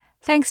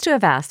Thanks to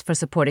Avast for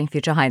supporting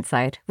Future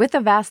Hindsight. With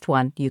Avast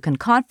One, you can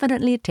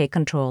confidently take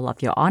control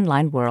of your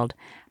online world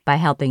by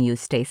helping you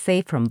stay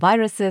safe from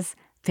viruses,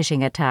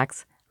 phishing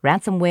attacks,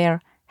 ransomware,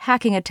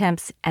 hacking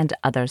attempts, and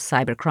other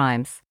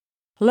cybercrimes.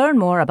 Learn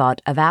more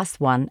about Avast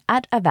One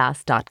at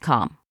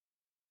avast.com.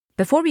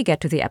 Before we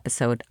get to the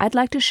episode, I'd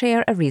like to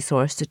share a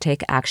resource to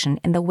take action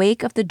in the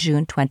wake of the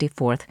June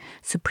 24th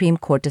Supreme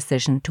Court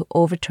decision to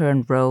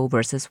overturn Roe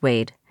v.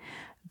 Wade.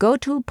 Go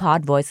to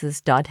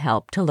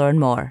podvoices.help to learn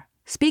more.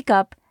 Speak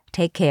up,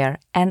 take care,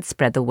 and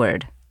spread the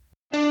word.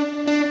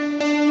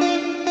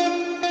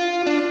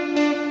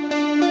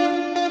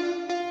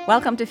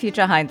 Welcome to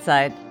Future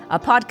Hindsight, a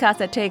podcast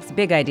that takes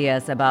big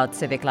ideas about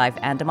civic life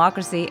and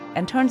democracy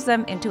and turns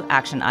them into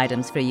action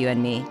items for you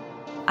and me.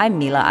 I'm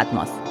Mila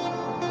Atmos.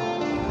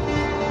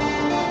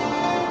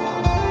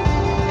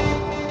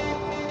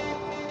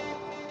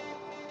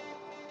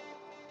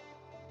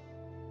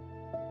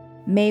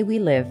 May we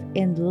live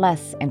in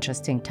less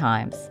interesting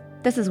times.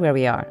 This is where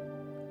we are.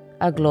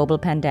 A global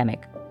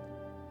pandemic,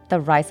 the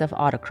rise of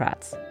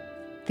autocrats,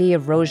 the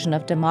erosion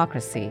of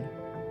democracy,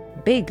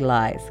 big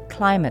lies,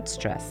 climate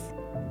stress,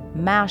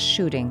 mass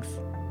shootings,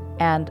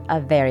 and a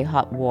very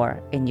hot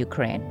war in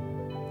Ukraine.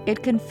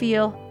 It can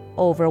feel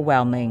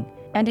overwhelming,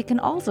 and it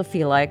can also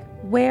feel like,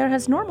 where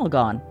has normal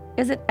gone?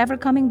 Is it ever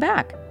coming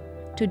back?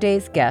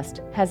 Today's guest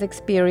has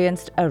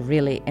experienced a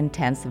really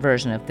intense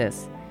version of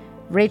this.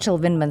 Rachel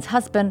Vindman's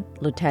husband,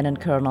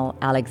 Lieutenant Colonel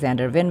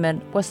Alexander Vindman,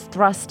 was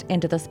thrust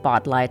into the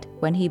spotlight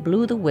when he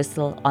blew the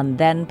whistle on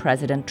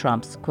then-President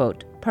Trump's,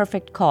 quote,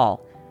 perfect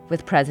call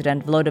with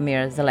President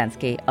Volodymyr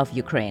Zelensky of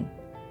Ukraine.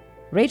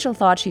 Rachel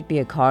thought she'd be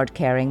a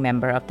card-carrying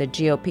member of the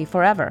GOP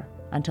forever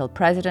until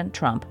President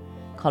Trump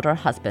called her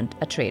husband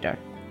a traitor.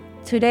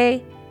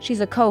 Today, she's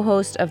a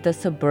co-host of the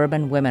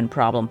Suburban Women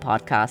Problem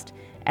podcast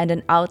and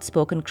an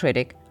outspoken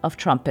critic of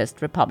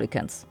Trumpist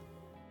Republicans.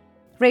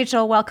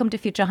 Rachel, welcome to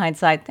Future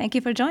Hindsight. Thank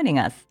you for joining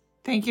us.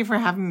 Thank you for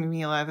having me,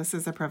 Mila. This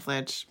is a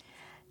privilege.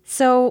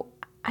 So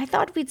I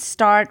thought we'd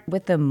start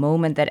with the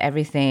moment that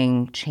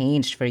everything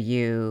changed for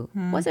you.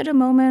 Was it a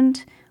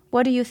moment?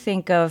 What do you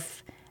think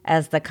of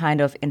as the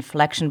kind of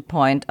inflection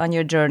point on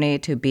your journey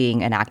to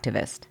being an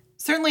activist?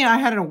 Certainly, I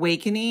had an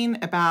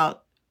awakening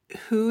about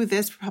who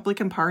this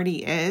Republican Party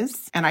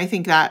is. And I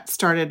think that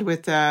started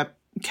with the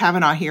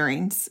Kavanaugh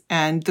hearings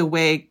and the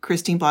way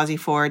Christine Blasey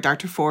Ford,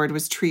 Dr. Ford,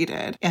 was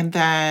treated. And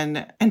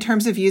then in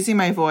terms of using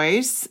my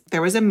voice,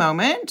 there was a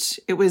moment.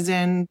 It was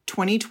in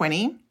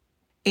 2020.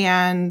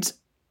 And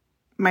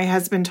my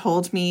husband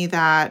told me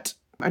that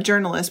a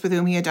journalist with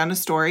whom he had done a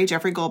story,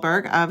 Jeffrey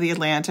Goldberg of The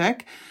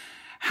Atlantic,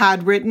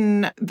 had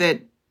written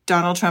that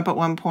Donald Trump at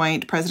one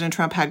point, President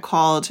Trump had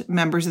called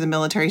members of the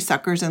military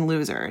suckers and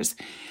losers.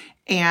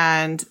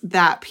 And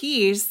that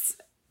piece,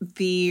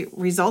 the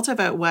result of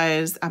it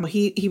was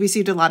he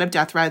received a lot of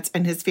death threats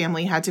and his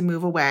family had to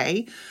move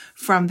away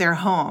from their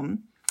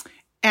home.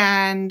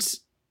 And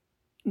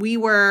we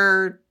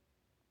were,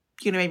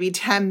 maybe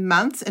 10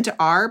 months into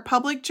our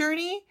public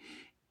journey.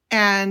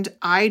 And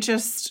I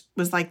just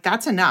was like,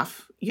 that's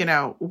enough.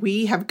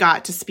 We have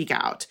got to speak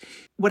out.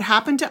 What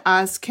happened to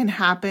us can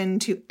happen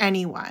to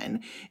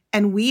anyone.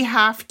 And we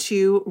have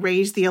to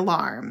raise the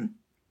alarm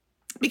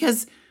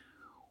because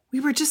we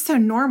were just so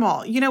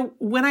normal.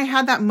 When I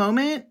had that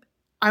moment,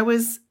 I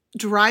was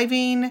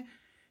driving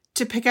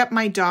to pick up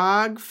my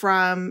dog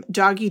from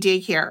doggy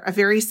daycare, a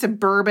very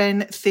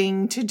suburban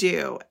thing to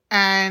do.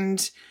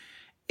 And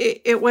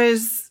it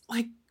was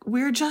like,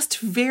 we're just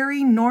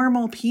very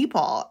normal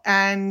people.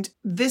 And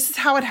this is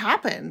how it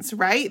happens,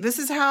 right? This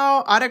is how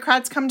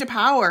autocrats come to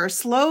power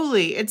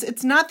slowly.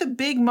 It's not the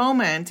big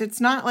moment.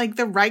 It's not like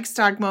the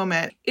Reichstag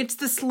moment. It's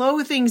the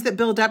slow things that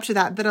build up to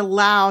that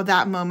allow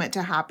that moment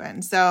to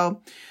happen.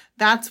 So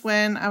that's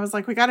when I was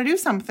like, we got to do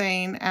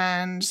something.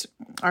 And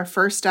our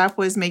first step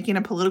was making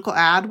a political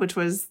ad, which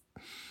was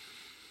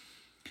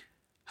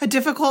a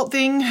difficult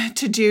thing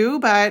to do,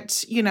 but,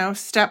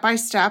 step by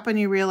step, and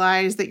you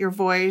realize that your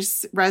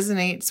voice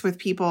resonates with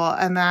people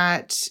and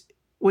that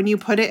when you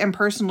put it in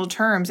personal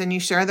terms and you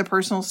share the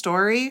personal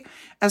story,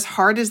 as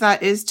hard as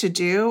that is to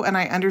do, and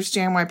I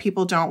understand why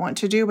people don't want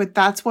to do, but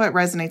that's what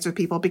resonates with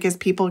people because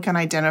people can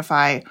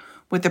identify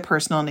with the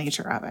personal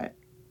nature of it.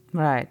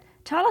 Right.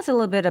 Tell us a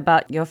little bit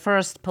about your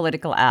first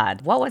political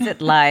ad. What was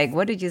it like?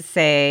 What did you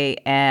say?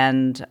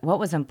 And what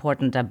was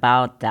important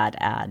about that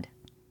ad?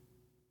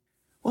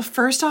 Well,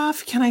 first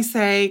off, can I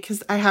say,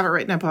 because I haven't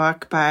written a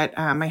book, but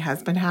my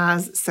husband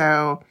has,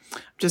 so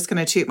I'm just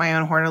going to toot my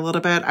own horn a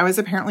little bit. I was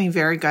apparently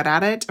very good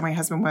at it, and my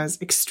husband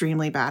was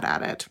extremely bad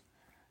at it.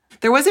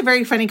 There was a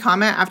very funny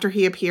comment after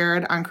he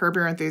appeared on Curb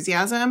Your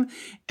Enthusiasm,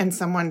 and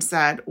someone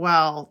said,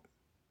 well,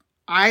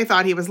 I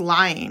thought he was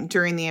lying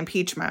during the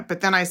impeachment,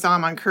 but then I saw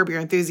him on Curb Your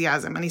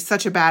Enthusiasm, and he's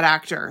such a bad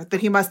actor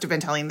that he must have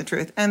been telling the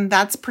truth. And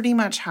that's pretty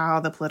much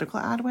how the political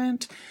ad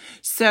went.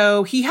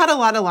 So he had a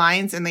lot of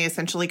lines, and they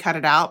essentially cut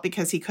it out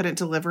because he couldn't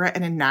deliver it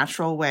in a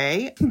natural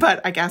way. But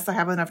I guess I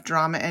have enough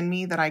drama in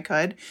me that I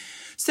could.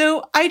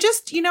 So I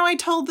just, I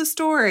told the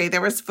story.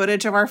 There was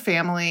footage of our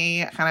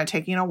family kind of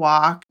taking a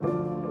walk.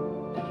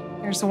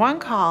 There's one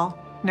call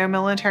no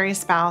military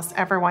spouse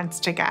ever wants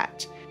to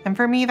get. And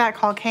for me, that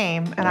call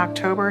came in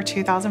October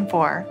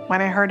 2004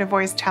 when I heard a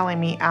voice telling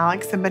me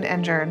Alex had been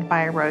injured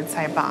by a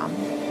roadside bomb.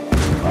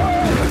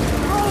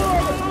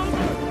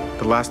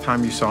 The last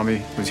time you saw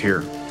me was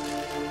here.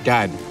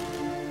 Dad,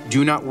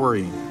 do not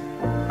worry.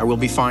 I will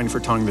be fine for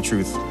telling the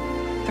truth.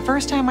 The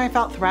first time I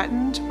felt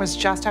threatened was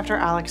just after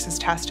Alex's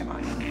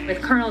testimony.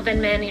 With Colonel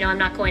Vindman, I'm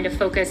not going to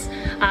focus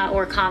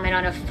or comment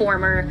on a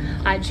former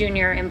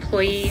junior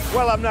employee.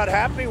 Well, I'm not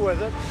happy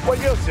with it. Well,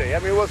 you'll see.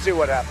 We'll see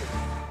what happens.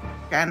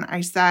 And I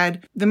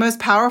said, the most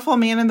powerful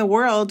man in the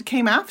world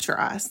came after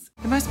us.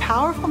 The most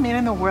powerful man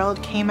in the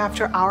world came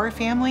after our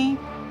family,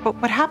 but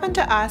what happened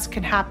to us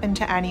can happen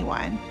to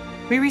anyone.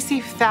 We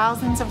receive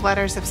thousands of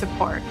letters of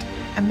support.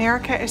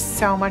 America is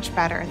so much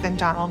better than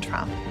Donald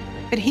Trump,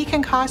 but he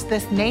can cost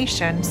this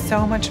nation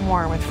so much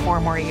more with 4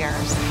 more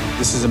years.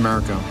 This is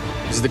America.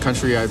 This is the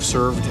country I've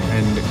served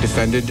and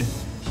defended.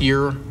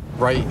 Here,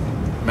 right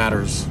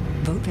matters.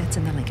 Vote Vets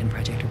and the Lincoln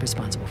Project are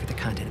responsible for the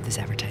content of this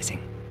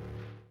advertising.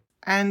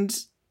 And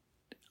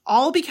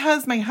all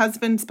because my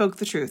husband spoke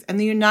the truth in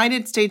the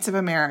United States of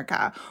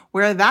America,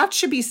 where that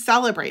should be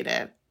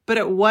celebrated, but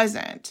it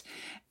wasn't.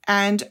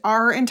 And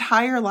our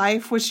entire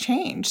life was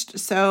changed.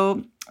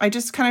 So I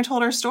just kind of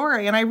told our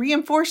story, and I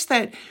reinforced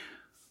that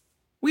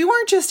we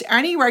weren't just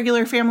any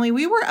regular family.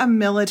 We were a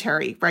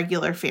military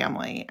regular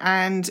family.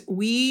 And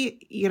we,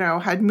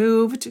 had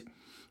moved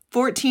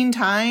 14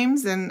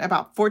 times in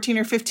about 14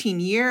 or 15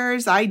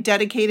 years. I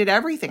dedicated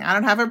everything. I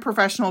don't have a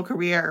professional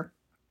career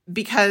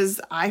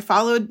because I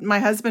followed my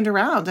husband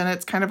around, and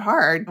it's kind of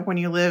hard when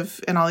you live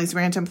in all these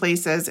random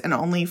places and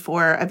only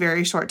for a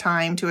very short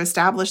time to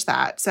establish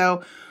that.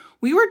 So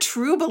we were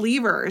true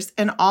believers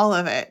in all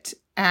of it.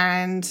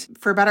 And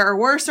for better or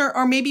worse,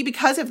 or maybe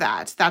because of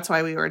that, that's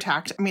why we were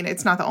attacked.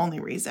 It's not the only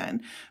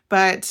reason,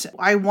 but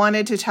I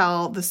wanted to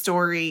tell the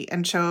story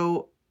and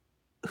show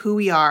who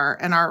we are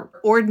and our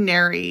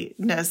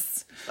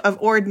ordinariness of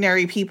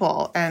ordinary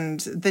people and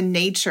the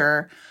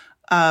nature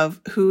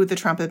of who the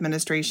Trump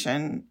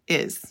administration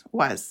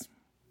was.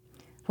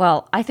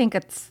 Well, I think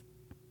it's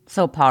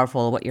so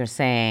powerful what you're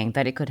saying,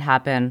 that it could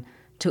happen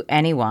to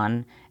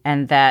anyone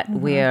and that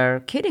we're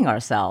kidding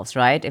ourselves,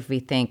 right, if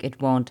we think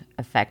it won't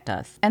affect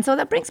us. And so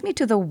that brings me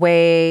to the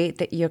way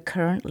that you're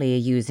currently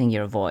using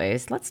your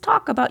voice. Let's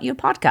talk about your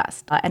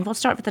podcast. And we'll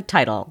start with the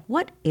title.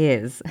 What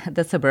is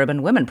the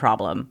Suburban Women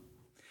Problem?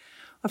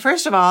 Well,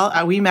 first of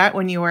all, we met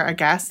when you were a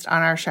guest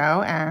on our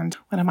show, and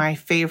one of my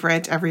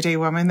favorite everyday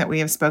women that we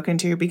have spoken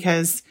to,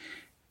 because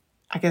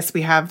I guess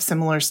we have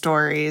similar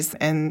stories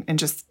and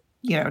just,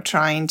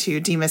 trying to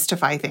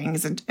demystify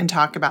things and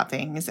talk about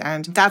things.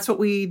 And that's what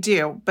we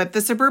do. But the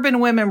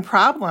Suburban Women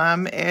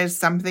Problem is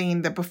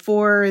something that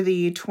before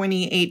the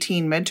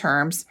 2018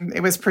 midterms, it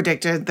was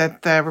predicted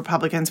that the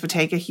Republicans would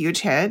take a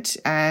huge hit.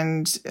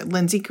 And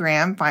Lindsey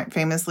Graham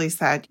famously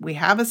said, we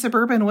have a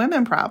suburban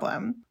women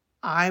problem.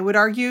 I would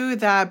argue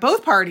that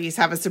both parties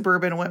have a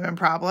suburban women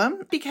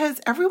problem because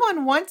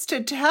everyone wants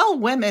to tell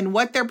women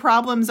what their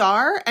problems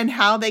are and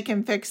how they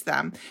can fix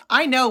them.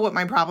 I know what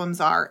my problems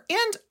are,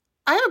 and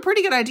I have a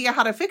pretty good idea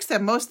how to fix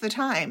them most of the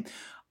time.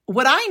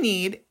 What I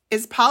need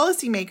is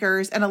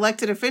policymakers and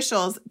elected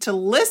officials to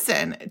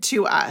listen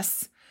to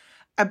us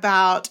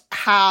about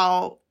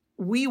how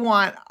we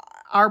want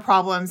our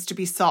problems to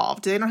be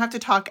solved. They don't have to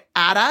talk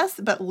at us,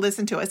 but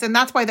listen to us. And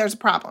that's why there's a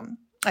problem,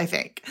 I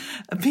think,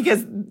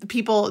 because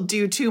people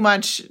do too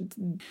much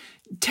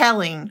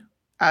telling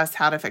us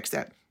how to fix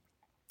it.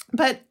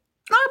 But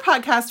in our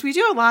podcast, we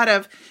do a lot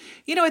of,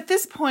 at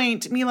this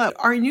point, Mila,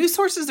 our news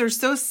sources are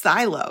so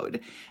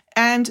siloed.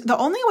 And the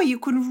only way you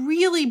can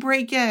really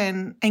break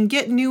in and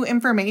get new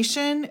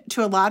information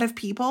to a lot of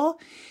people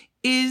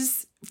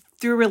is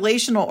through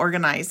relational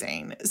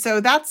organizing.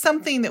 So that's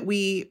something that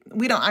we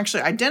don't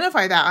actually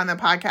identify that on the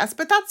podcast,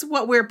 but that's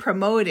what we're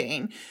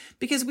promoting,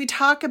 because we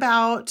talk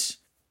about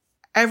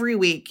every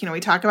week, we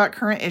talk about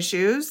current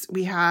issues.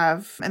 We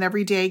have an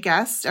everyday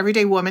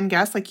woman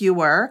guest like you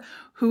were,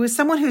 who is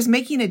someone who's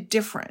making a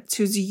difference,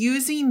 who's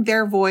using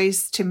their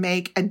voice to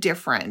make a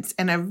difference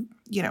in an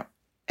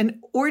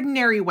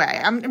ordinary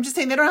way. I'm just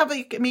saying they don't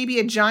have maybe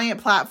a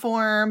giant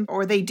platform,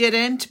 or they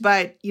didn't,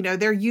 but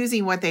they're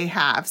using what they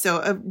have. So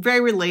a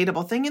very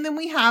relatable thing. And then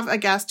we have a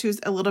guest who's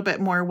a little bit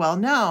more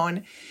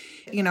well-known,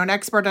 an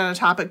expert on a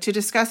topic to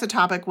discuss a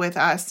topic with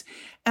us.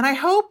 And I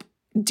hope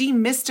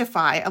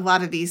demystify a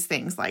lot of these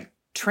things like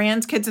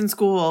trans kids in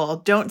school,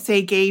 don't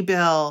say gay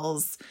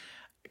bills,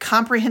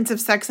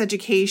 comprehensive sex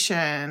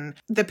education,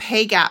 the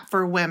pay gap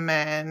for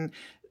women,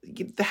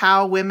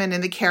 how women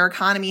in the care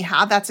economy,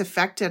 how that's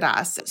affected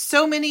us.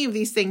 So many of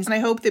these things. And I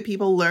hope that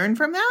people learn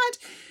from that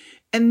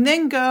and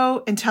then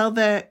go and tell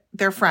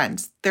their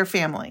friends, their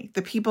family,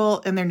 the people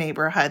in their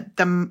neighborhood,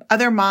 the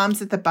other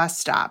moms at the bus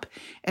stop,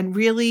 and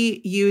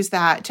really use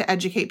that to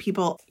educate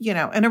people,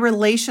 in a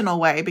relational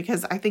way,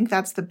 because I think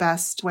that's the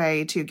best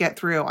way to get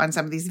through on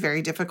some of these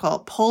very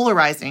difficult,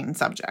 polarizing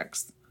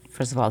subjects.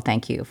 First of all,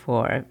 thank you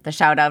for the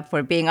shout out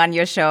for being on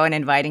your show and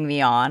inviting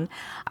me on.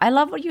 I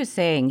love what you're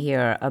saying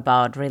here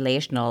about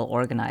relational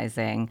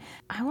organizing.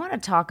 I want to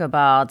talk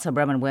about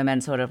suburban women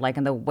sort of like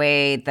in the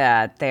way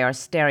that they are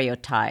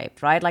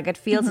stereotyped, right? Like it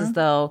feels as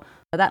though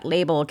that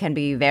label can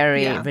be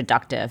very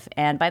reductive.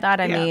 And by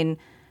that, I mean,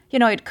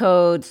 it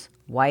codes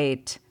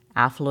white,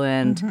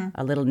 affluent,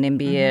 a little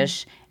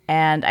NIMBY-ish.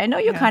 And I know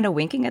you're kind of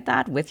winking at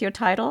that with your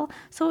title.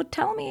 So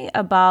tell me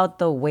about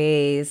the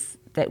ways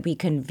that we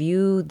can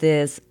view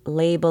this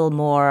label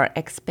more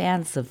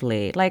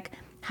expansively. Like,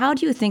 how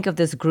do you think of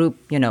this group,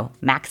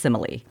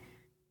 maximally?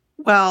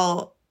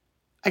 Well,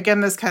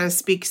 again, this kind of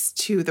speaks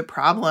to the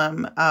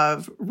problem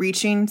of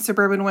reaching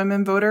suburban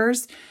women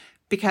voters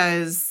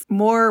because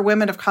more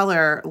women of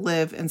color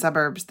live in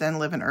suburbs than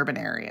live in urban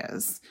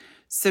areas.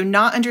 So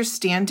not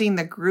understanding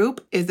the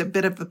group is a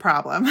bit of the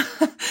problem.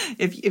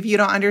 If you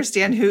don't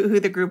understand who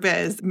the group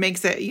is,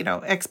 makes it,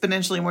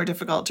 exponentially more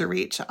difficult to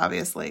reach,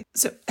 obviously.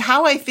 So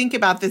how I think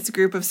about this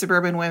group of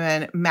suburban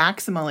women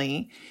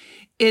maximally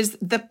is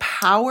the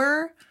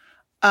power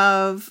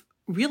of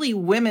really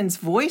women's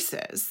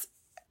voices.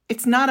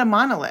 It's not a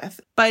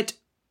monolith, but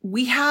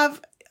we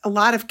have a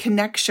lot of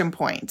connection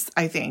points,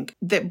 I think,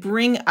 that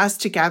bring us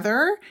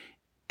together.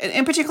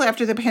 In particular,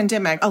 after the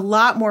pandemic, a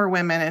lot more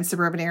women in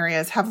suburban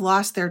areas have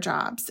lost their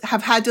jobs,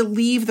 have had to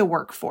leave the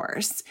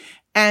workforce,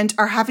 and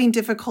are having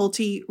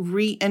difficulty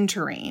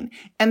re-entering.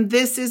 And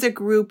this is a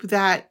group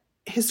that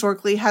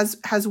historically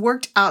has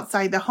worked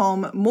outside the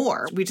home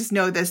more. We just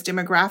know this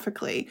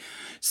demographically.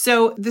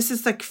 So this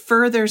is like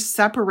further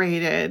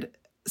separated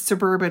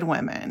suburban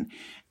women.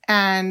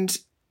 And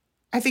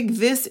I think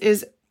this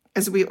is,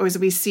 as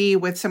we see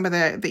with some of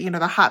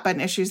the hot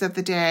button issues of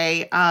the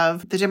day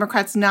of the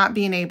Democrats not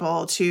being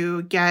able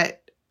to get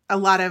a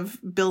lot of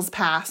bills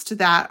passed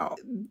that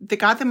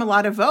got them a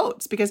lot of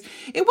votes, because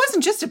it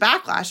wasn't just a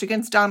backlash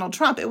against Donald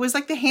Trump. It was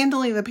like the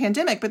handling of the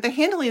pandemic, but the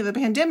handling of the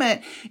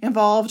pandemic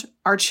involved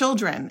our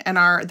children and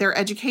their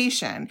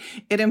education.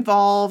 It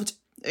involved,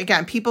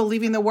 again, people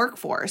leaving the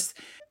workforce,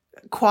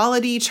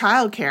 quality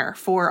childcare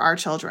for our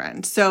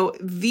children. So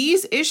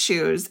these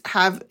issues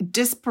have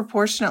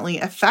disproportionately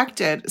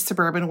affected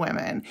suburban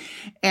women,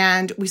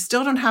 and we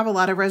still don't have a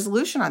lot of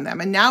resolution on them.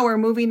 And now we're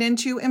moving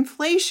into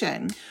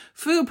inflation,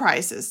 food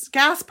prices,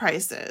 gas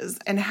prices,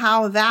 and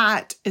how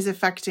that is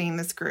affecting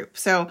this group.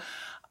 So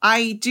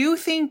I do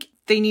think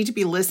they need to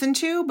be listened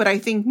to, but I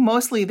think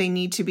mostly they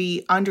need to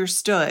be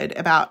understood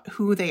about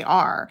who they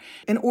are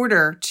in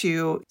order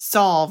to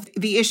solve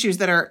the issues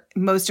that are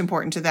most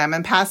important to them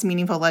and pass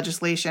meaningful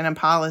legislation and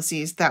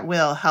policies that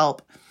will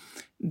help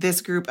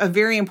this group of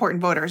very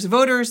important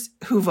voters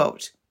who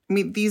vote. I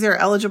mean, these are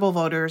eligible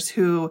voters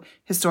who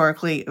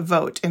historically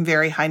vote in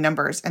very high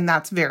numbers, and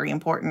that's very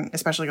important,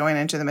 especially going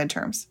into the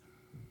midterms.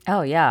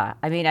 Oh, yeah.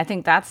 I mean, I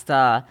think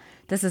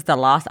this is the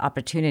lost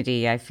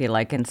opportunity, I feel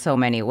like, in so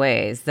many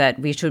ways, that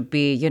we should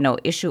be,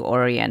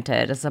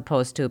 issue-oriented as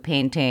opposed to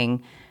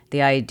painting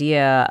the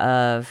idea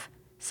of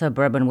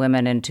suburban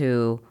women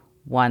into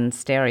one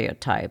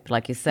stereotype.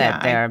 Like you said,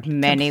 there are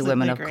many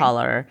women of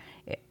color,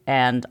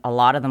 and a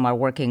lot of them are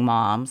working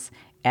moms,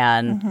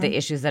 and the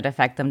issues that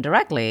affect them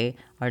directly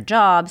are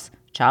jobs,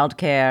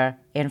 childcare,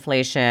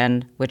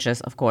 inflation, which is,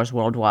 of course,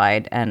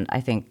 worldwide. And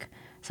I think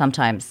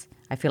sometimes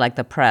I feel like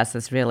the press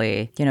is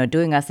really,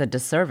 doing us a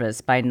disservice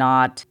by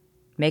not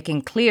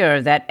making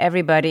clear that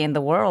everybody in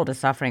the world is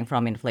suffering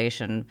from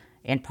inflation,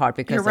 in part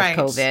because of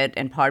COVID,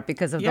 in part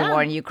because of the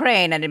war in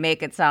Ukraine, and to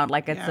make it sound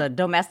like it's a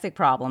domestic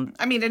problem.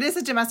 I mean, it is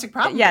a domestic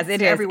problem. Yes,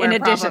 it is. Everywhere in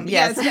addition, problem.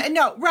 yes.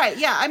 No, right.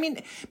 Yeah. I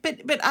mean,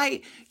 but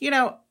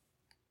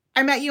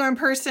I met you in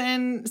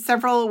person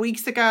several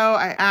weeks ago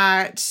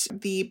at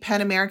the PEN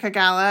America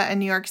Gala in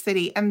New York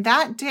City. And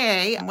that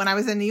day, when I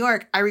was in New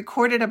York, I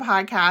recorded a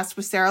podcast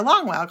with Sarah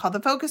Longwell called The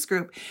Focus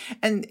Group.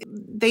 And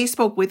they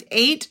spoke with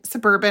 8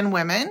 suburban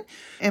women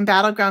in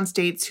battleground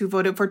states who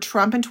voted for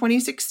Trump in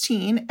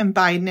 2016 and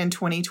Biden in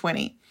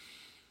 2020.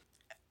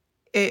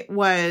 It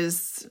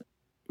was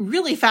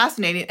really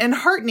fascinating and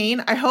heartening.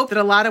 I hope that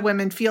a lot of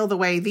women feel the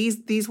way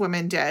these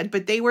women did,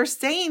 but they were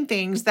saying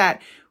things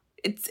that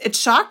it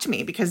shocked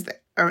me, because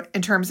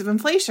in terms of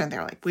inflation,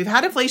 they're like, we've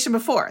had inflation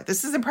before.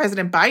 This isn't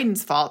President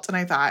Biden's fault. And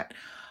I thought,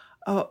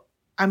 oh,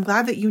 I'm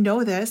glad that you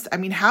know this. I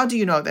mean, how do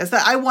you know this?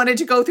 I wanted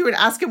to go through and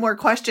ask him more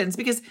questions,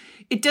 because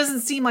it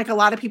doesn't seem like a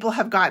lot of people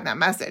have gotten that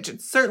message.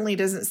 It certainly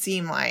doesn't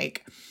seem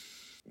like,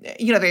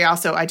 they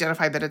also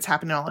identified that it's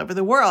happening all over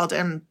the world.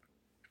 And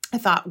I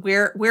thought,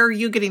 where are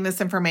you getting this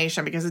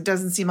information? Because it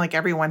doesn't seem like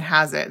everyone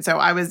has it. So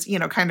I was,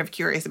 kind of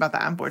curious about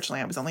that.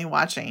 Unfortunately, I was only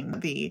watching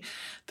the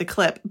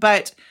clip.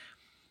 But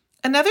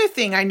another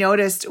thing I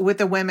noticed with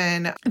the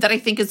women that I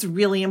think is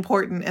really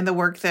important in the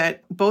work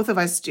that both of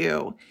us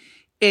do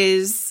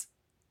is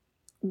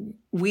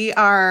we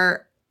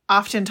are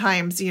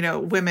oftentimes,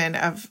 women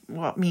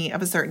me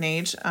of a certain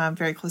age,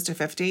 very close to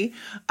 50,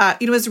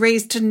 was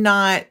raised to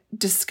not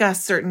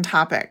discuss certain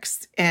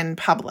topics in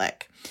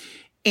public.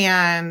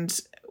 And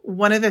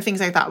one of the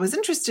things I thought was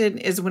interesting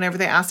is whenever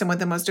they asked them what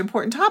the most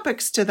important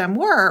topics to them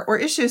were or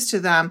issues to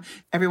them,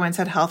 everyone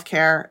said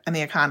healthcare and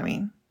the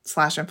economy /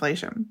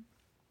 inflation.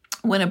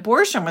 When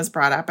abortion was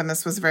brought up, and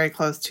this was very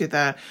close to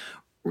the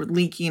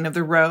leaking of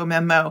the Roe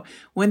memo,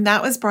 when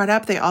that was brought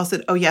up, they all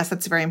said, oh, yes,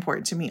 that's very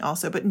important to me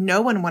also. But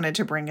no one wanted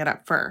to bring it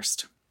up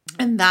first.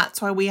 And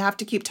that's why we have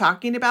to keep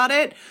talking about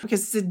it,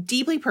 because it's a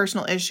deeply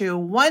personal issue.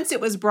 Once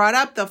it was brought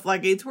up, the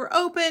floodgates were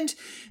opened.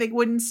 They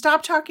wouldn't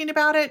stop talking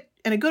about it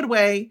in a good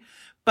way.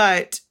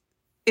 But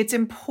it's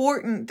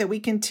important that we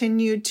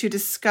continue to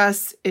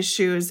discuss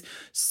issues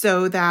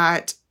so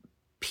that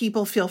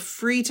people feel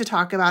free to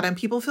talk about them.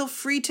 People feel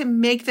free to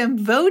make them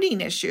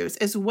voting issues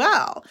as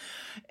well.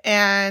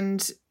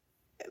 And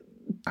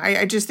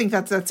I just think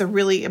that's a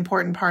really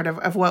important part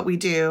of what we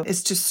do,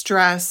 is to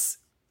stress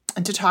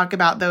and to talk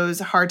about those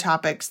hard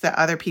topics that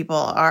other people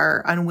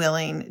are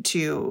unwilling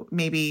to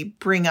maybe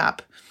bring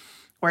up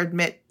or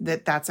admit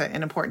that that's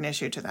an important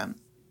issue to them.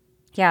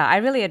 Yeah, I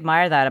really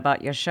admire that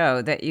about your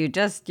show, that you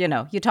just, you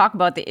talk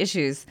about the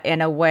issues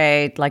in a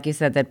way, like you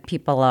said, that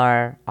people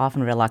are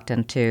often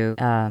reluctant to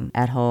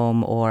at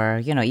home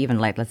or, even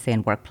like, let's say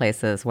in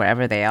workplaces,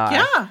 wherever they are.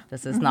 Yeah.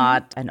 This is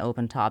not an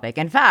open topic.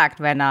 In fact,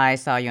 when I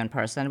saw you in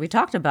person, we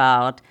talked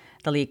about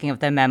the leaking of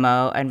the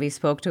memo, and we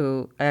spoke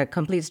to a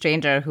complete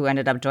stranger who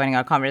ended up joining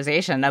our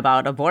conversation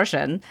about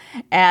abortion.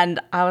 And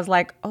I was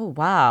like, oh,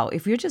 wow,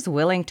 if you're just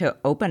willing to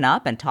open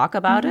up and talk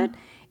about it,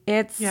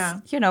 it's,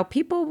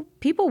 people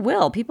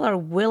are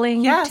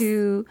willing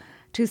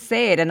to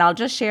say it. And I'll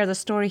just share the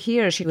story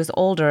here. She was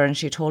older, and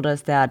she told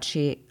us that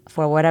she,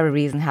 for whatever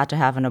reason, had to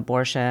have an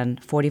abortion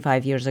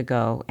 45 years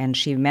ago. And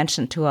she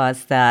mentioned to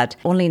us that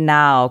only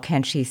now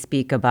can she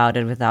speak about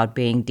it without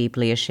being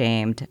deeply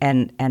ashamed.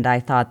 And I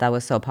thought that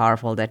was so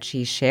powerful that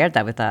she shared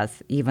that with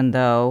us, even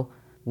though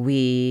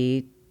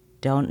we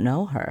don't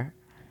know her.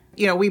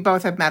 We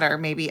both have met her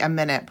maybe a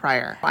minute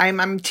prior.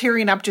 I'm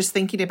tearing up just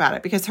thinking about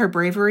it, because her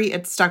bravery,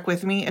 it stuck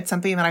with me. It's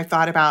something that I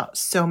thought about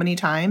so many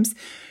times.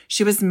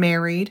 She was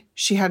married.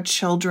 She had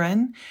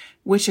children,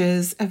 which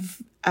is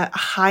a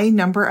high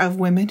number of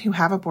women who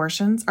have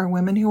abortions are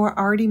women who are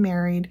already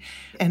married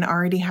and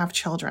already have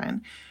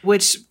children,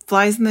 which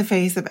flies in the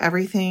face of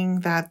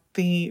everything that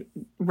the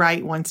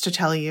right wants to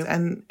tell you.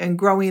 And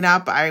growing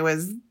up, I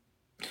was,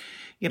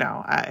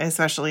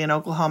 especially in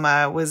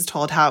Oklahoma, was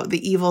told how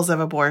the evils of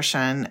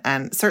abortion,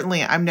 and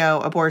certainly I'm no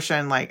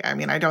abortion.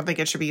 I don't think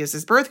it should be used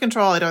as birth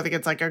control. I don't think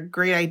it's like a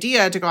great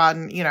idea to go out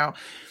and,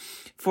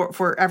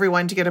 for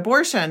everyone to get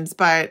abortions,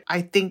 but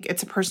I think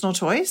it's a personal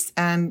choice,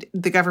 and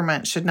the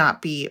government should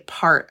not be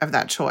part of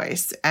that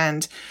choice.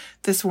 And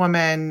this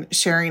woman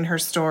sharing her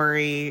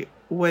story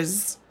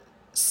was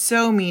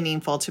so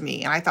meaningful to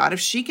me. And I thought, if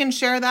she can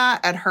share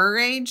that at her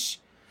age,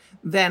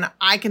 then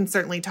I can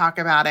certainly talk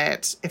about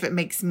it if it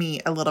makes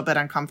me a little bit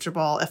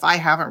uncomfortable. If I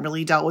haven't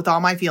really dealt with all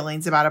my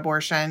feelings about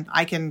abortion,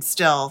 I can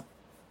still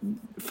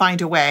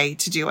find a way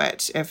to do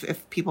it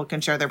if people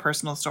can share their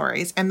personal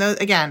stories. And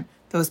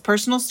those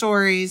personal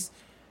stories,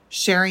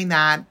 sharing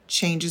that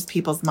changes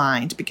people's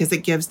mind, because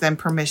it gives them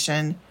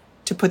permission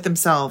to put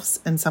themselves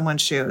in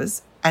someone's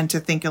shoes and to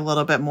think a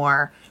little bit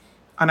more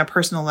on a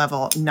personal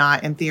level,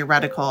 not in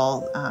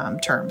theoretical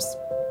terms.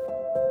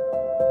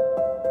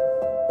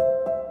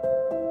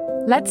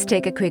 Let's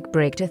take a quick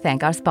break to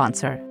thank our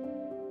sponsor.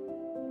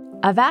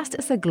 Avast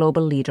is a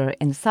global leader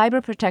in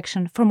cyber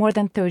protection for more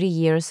than 30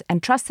 years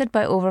and trusted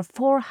by over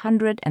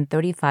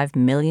 435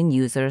 million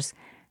users,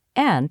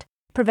 and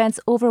prevents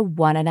over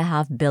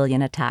 1.5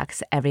 billion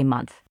attacks every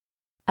month.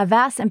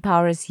 Avast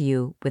empowers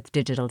you with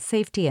digital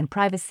safety and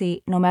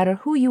privacy, no matter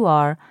who you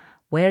are,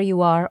 where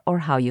you are, or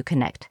how you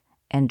connect.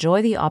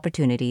 Enjoy the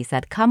opportunities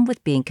that come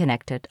with being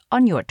connected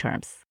on your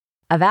terms.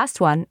 Avast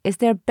One is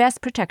their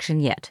best protection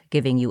yet,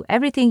 giving you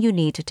everything you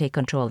need to take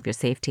control of your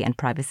safety and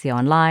privacy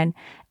online,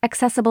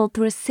 accessible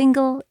through a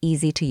single,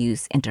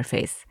 easy-to-use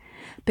interface.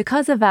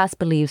 Because Avast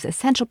believes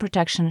essential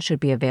protection should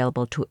be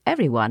available to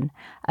everyone,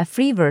 a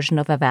free version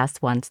of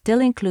Avast One still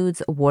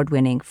includes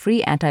award-winning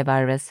free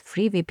antivirus,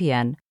 free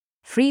VPN,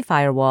 free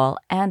firewall,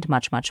 and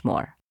much, much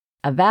more.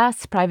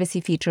 Avast's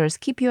privacy features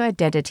keep your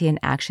identity and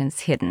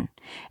actions hidden.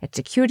 Its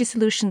security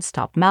solutions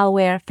stop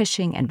malware,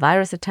 phishing, and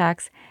virus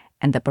attacks,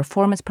 and the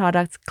performance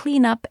products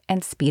clean up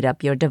and speed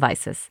up your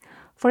devices.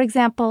 For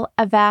example,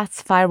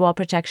 Avast's firewall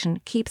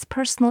protection keeps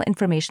personal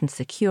information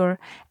secure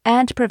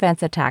and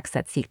prevents attacks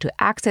that seek to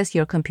access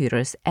your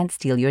computers and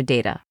steal your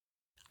data.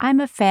 I'm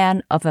a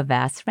fan of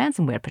Avast's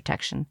ransomware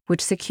protection,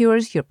 which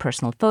secures your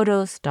personal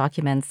photos,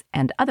 documents,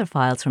 and other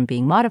files from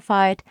being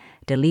modified,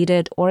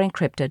 deleted, or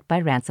encrypted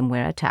by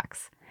ransomware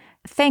attacks.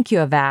 Thank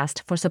you,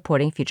 Avast, for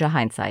supporting Future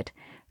Hindsight.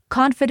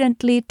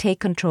 Confidently take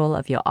control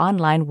of your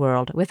online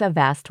world with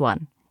Avast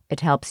One. It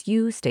helps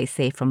you stay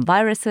safe from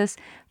viruses,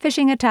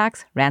 phishing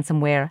attacks,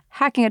 ransomware,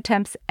 hacking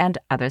attempts, and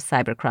other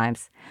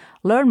cybercrimes.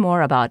 Learn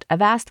more about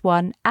Avast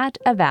One at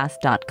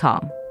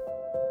avast.com.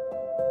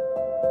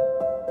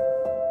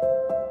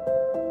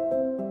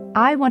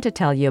 I want to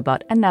tell you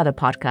about another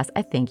podcast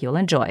I think you'll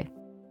enjoy.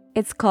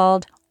 It's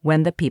called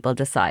When the People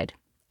Decide.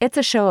 It's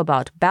a show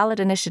about ballot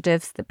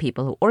initiatives, the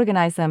people who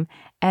organize them,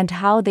 and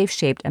how they've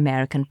shaped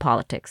American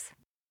politics.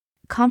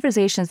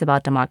 Conversations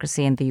about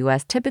democracy in the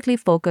U.S. typically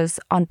focus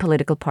on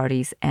political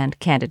parties and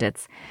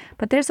candidates,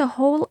 but there's a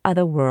whole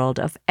other world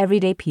of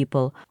everyday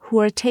people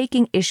who are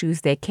taking issues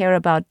they care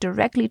about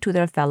directly to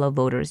their fellow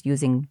voters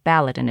using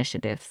ballot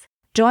initiatives.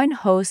 Join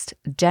host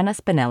Jenna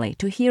Spinelli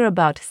to hear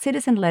about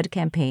citizen-led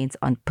campaigns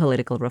on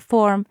political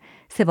reform,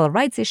 civil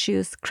rights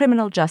issues,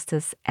 criminal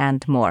justice,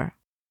 and more.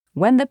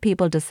 When the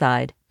People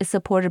Decide is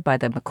supported by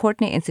the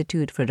McCourtney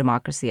Institute for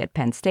Democracy at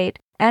Penn State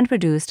and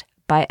produced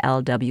by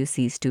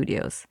LWC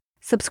Studios.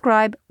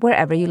 Subscribe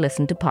wherever you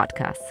listen to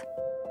podcasts.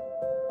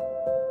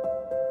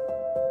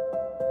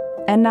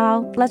 And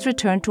now, let's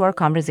return to our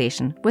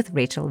conversation with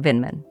Rachel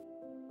Vindman.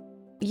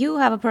 You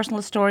have a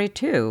personal story,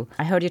 too.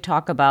 I heard you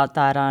talk about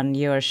that on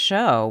your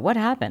show. What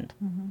happened?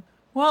 Mm-hmm.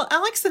 Well,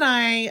 Alex and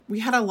I, we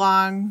had a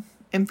long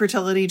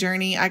infertility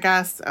journey, I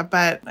guess,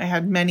 but I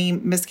had many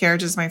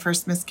miscarriages. My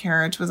first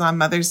miscarriage was on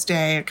Mother's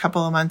Day, a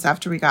couple of months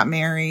after we got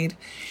married.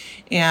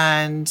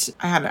 And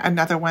I had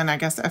another one, I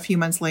guess, a few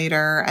months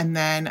later. And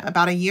then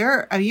about a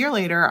year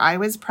later, I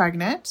was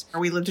pregnant.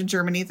 We lived in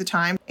Germany at the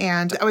time,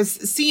 and I was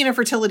seeing a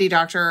fertility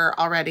doctor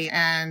already.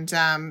 And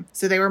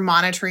so they were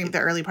monitoring the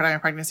early part of my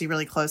pregnancy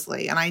really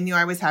closely. And I knew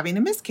I was having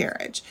a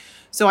miscarriage.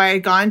 So I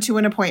had gone to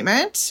an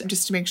appointment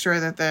just to make sure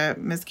that the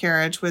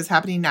miscarriage was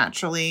happening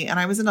naturally. And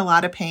I was in a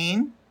lot of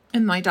pain.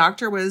 And my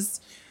doctor was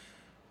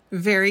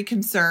very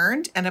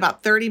concerned. And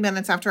about 30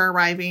 minutes after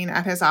arriving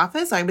at his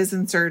office, I was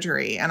in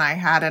surgery and I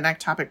had an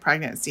ectopic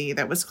pregnancy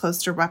that was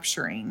close to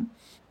rupturing.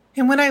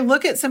 And when I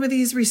look at some of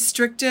these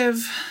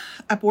restrictive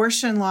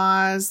abortion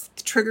laws,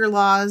 trigger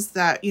laws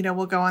that,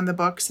 will go on the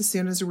books as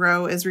soon as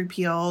Roe is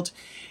repealed,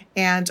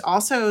 and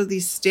also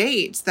these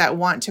states that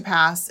want to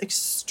pass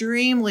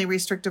extremely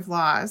restrictive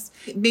laws,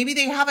 maybe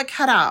they have a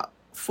cutout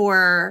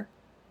for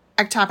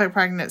ectopic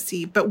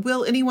pregnancy, but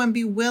will anyone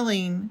be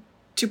willing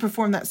to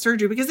perform that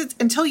surgery? Because it's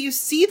until you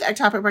see the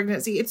ectopic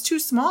pregnancy, it's too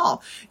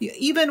small.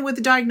 Even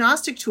with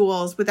diagnostic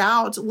tools,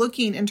 without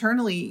looking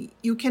internally,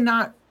 you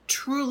cannot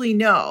truly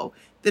know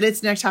that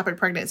it's an ectopic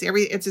pregnancy.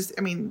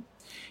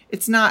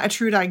 It's not a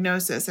true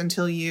diagnosis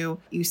until you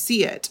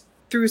see it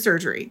through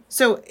surgery.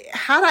 So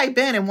had I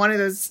been in one of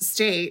those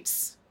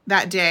states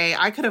that day,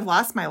 I could have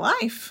lost my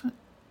life,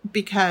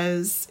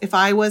 because if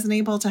I wasn't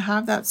able to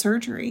have that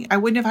surgery, I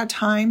wouldn't have had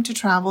time to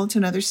travel to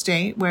another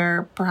state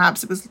where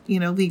perhaps it was,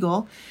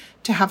 legal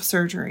to have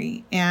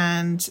surgery.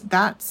 And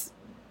that's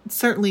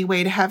certainly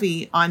weighed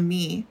heavy on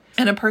me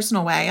in a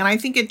personal way. And I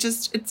think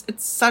it's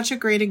such a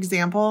great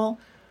example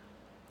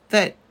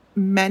that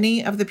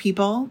many of the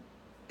people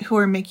who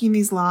are making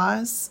these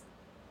laws,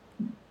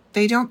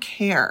 they don't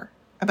care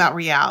about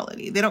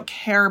reality. They don't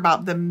care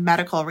about the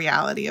medical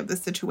reality of the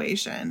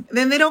situation.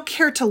 Then they don't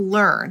care to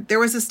learn. There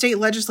was a state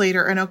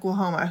legislator in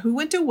Oklahoma who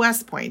went to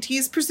West Point.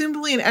 He's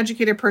presumably an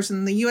educated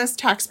person. The U.S.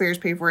 taxpayers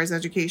pay for his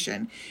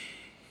education.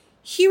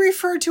 He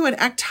referred to an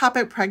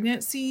ectopic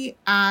pregnancy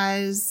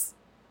as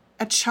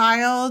a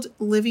child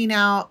living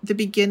out the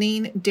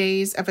beginning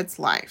days of its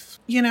life.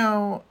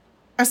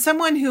 As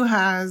someone who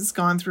has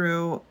gone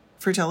through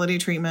fertility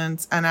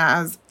treatments and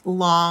has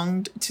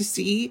longed to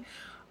see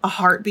a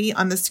heartbeat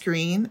on the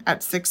screen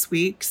at 6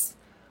 weeks,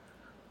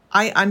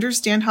 I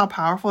understand how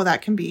powerful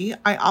that can be.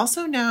 I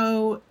also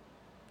know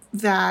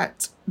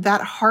that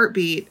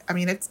heartbeat,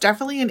 it's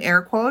definitely in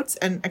air quotes.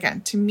 And again,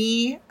 to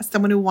me, as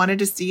someone who wanted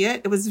to see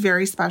it, it was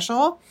very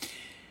special.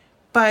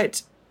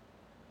 But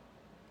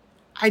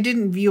I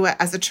didn't view it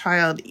as a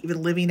child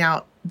even living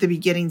out the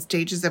beginning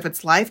stages of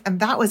its life. And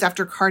that was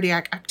after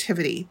cardiac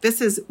activity. This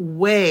is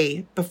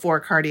way before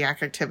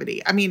cardiac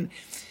activity.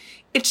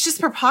 It's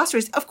just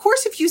preposterous. Of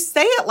course, if you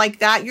say it like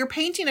that, you're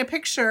painting a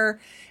picture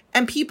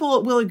and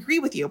people will agree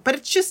with you. But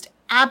it's just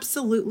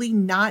absolutely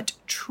not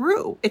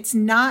true. It's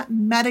not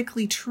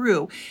medically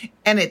true.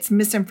 And it's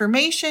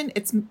misinformation.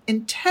 It's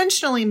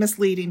intentionally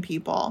misleading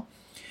people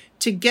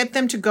to get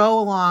them to go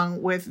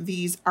along with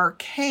these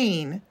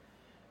arcane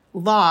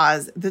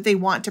laws that they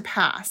want to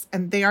pass.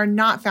 And they are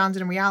not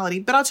founded in reality.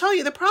 But I'll tell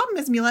you, the problem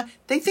is, Mila,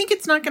 they think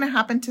it's not going to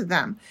happen to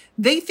them.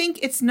 They think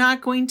it's not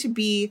going to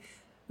be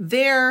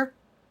their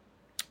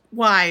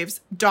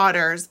wives,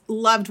 daughters,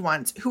 loved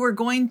ones who are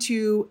going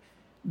to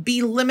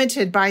be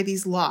limited by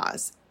these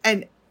laws.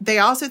 And they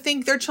also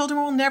think their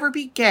children will never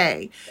be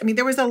gay.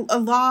 There was a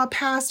law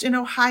passed in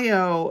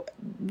Ohio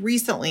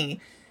recently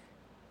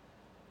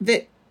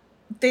that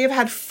they have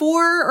had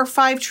 4 or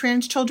 5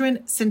 trans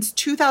children since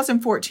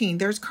 2014.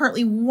 There's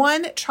currently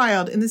one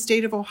child in the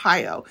state of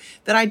Ohio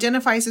that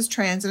identifies as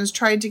trans and has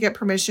tried to get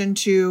permission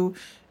to,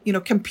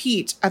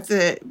 compete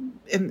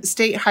in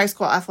state high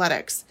school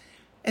athletics.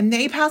 And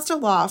they passed a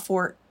law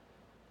for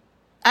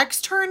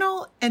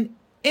external and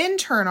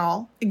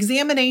internal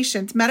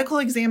examinations, medical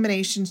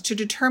examinations, to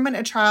determine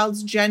a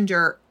child's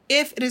gender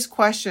if it is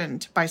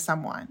questioned by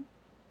someone.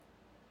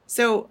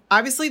 So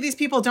obviously these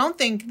people don't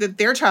think that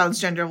their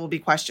child's gender will be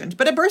questioned,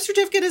 but a birth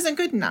certificate isn't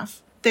good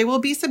enough. They will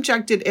be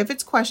subjected, if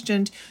it's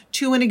questioned,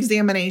 to an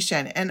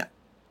examination. And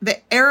the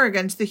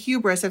arrogance, the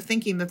hubris of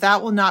thinking that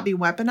that will not be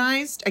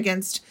weaponized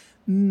against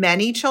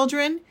many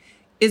children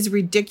is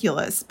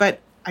ridiculous. But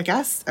I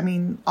guess, I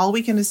mean, all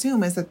we can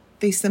assume is that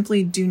they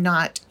simply do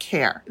not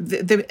care.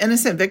 The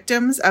innocent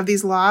victims of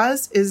these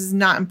laws is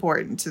not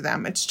important to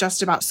them. It's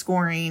just about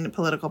scoring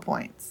political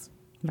points.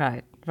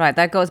 Right.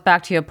 That goes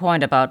back to your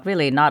point about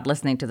really not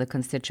listening to the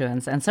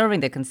constituents and serving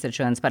the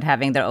constituents, but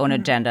having their own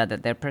agenda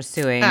that they're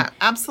pursuing.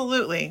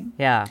 Absolutely.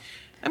 Yeah.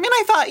 I mean,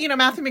 I thought,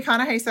 Matthew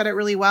McConaughey said it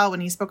really well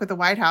when he spoke at the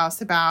White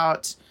House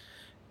about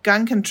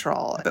gun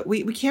control. But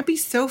we can't be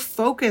so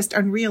focused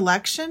on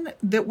re-election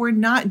that we're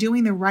not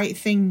doing the right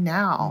thing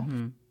now.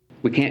 Mm-hmm.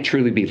 We can't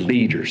truly be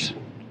leaders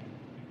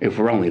if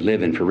we're only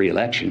living for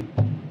re-election.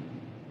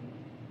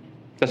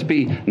 Let's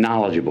be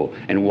knowledgeable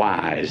and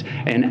wise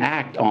and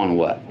act on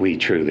what we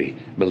truly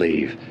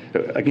believe.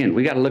 Again,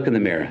 we got to look in the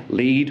mirror,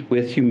 lead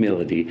with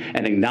humility,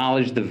 and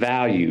acknowledge the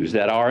values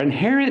that are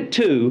inherent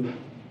to,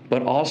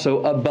 but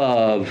also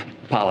above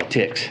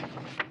politics.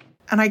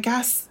 And I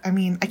guess, I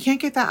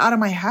can't get that out of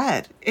my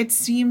head. It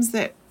seems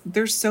that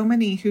there's so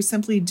many who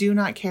simply do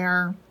not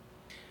care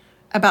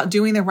about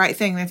doing the right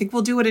thing. They think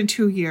we'll do it in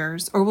 2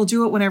 years, or we'll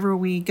do it whenever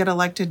we get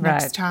elected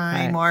next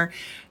time, or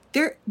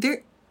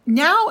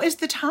now is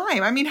the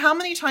time. I mean, how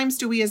many times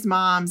do we as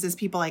moms, as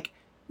people, like,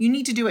 you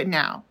need to do it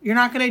now. You're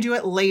not going to do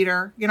it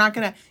later.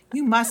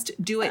 You must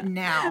do it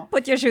now.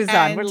 Put your shoes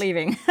on. We're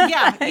leaving.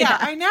 yeah,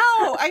 I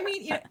know. I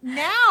mean,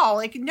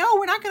 now, no,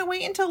 we're not going to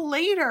wait until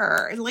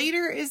later.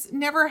 Later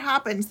never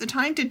happens. The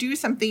time to do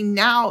something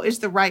now is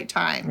the right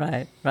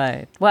time.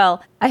 Right.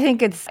 Well, I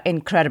think it's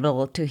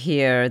incredible to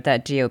hear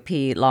that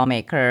GOP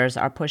lawmakers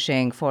are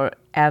pushing for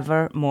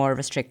ever more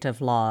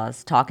restrictive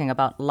laws, talking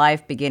about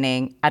life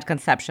beginning at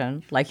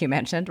conception, like you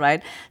mentioned,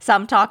 right?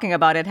 Some talking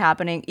about it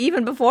happening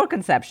even before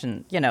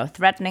conception,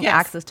 threatening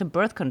access to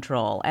birth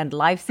control and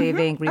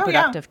life-saving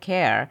reproductive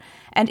care,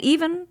 and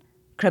even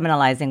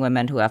criminalizing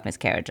women who have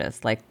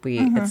miscarriages.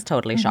 It's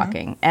totally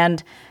shocking.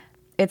 And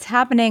it's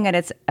happening and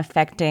it's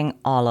affecting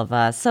all of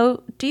us.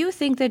 So do you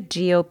think that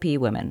GOP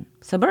women,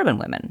 suburban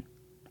women,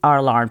 are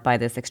alarmed by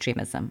this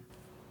extremism?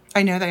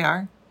 I know they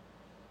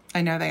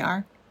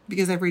are.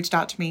 Because they've reached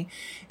out to me.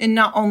 And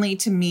not only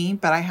to me,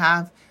 but I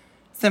have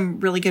some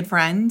really good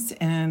friends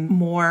in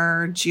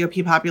more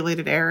GOP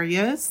populated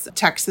areas.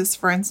 Texas,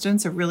 for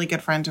instance, a really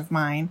good friend of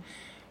mine.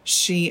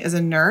 She is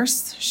a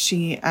nurse.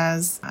 She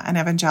is an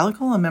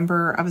evangelical, a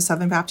member of a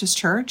Southern Baptist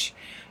church.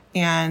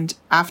 And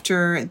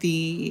after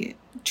the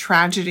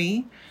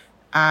tragedy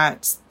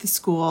at the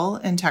school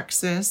in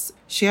Texas,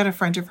 she had a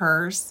friend of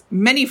hers.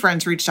 Many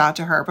friends reached out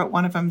to her, but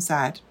one of them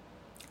said,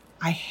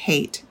 I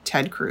hate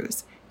Ted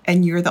Cruz.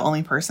 And you're the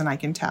only person I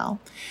can tell.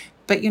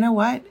 But you know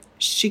what?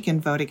 She can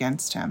vote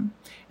against him.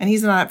 And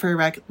he's not up for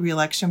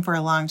re-election for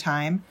a long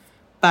time.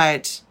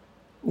 But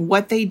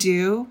what they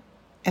do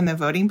in the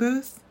voting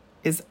booth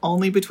is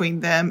only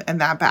between them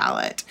and that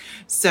ballot.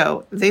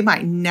 So they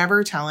might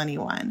never tell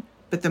anyone.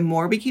 But the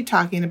more we keep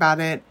talking about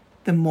it,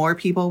 the more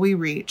people we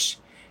reach.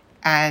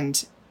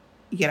 And,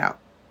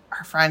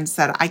 our friend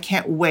said, I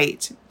can't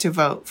wait to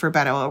vote for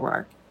Beto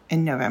O'Rourke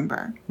in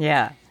November.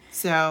 Yeah.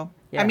 So...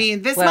 Yeah. I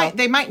mean,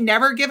 they might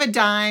never give a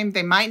dime.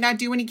 They might not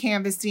do any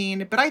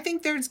canvassing, but I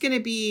think there's going to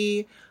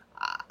be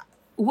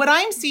what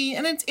I'm seeing,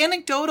 and it's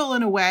anecdotal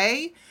in a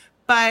way,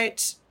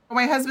 but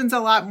my husband's a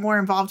lot more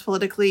involved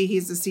politically.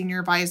 He's a senior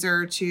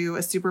advisor to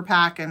a super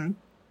PAC, and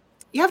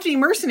you have to be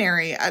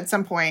mercenary at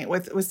some point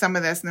with some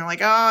of this. And they're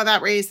like, oh,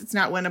 that race, it's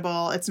not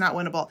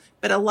winnable.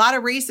 But a lot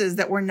of races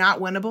that were not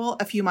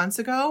winnable a few months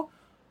ago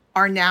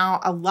are now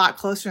a lot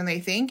closer than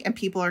they think, and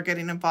people are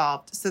getting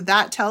involved. So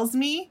that tells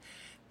me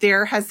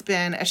there has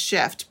been a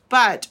shift,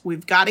 but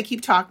we've got to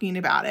keep talking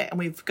about it, and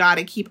we've got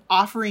to keep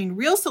offering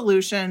real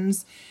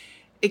solutions.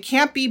 It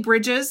can't be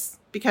bridges,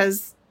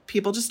 because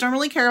people just don't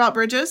really care about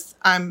bridges.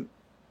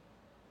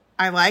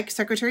 I like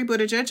Secretary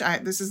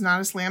Buttigieg. This is not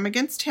a slam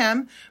against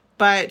him,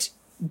 but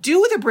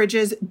do the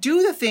bridges,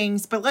 do the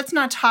things, but let's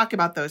not talk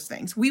about those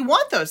things. We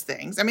want those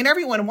things. I mean,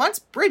 everyone wants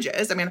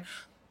bridges. I mean,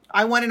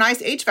 I want a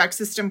nice HVAC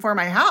system for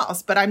my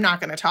house, but I'm not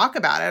going to talk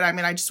about it. I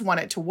mean, I just want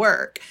it to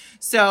work.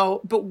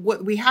 So, but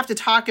what we have to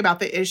talk about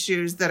the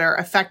issues that are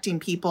affecting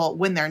people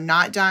when they're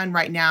not done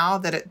right now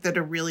that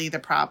are really the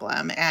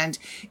problem. And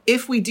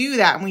if we do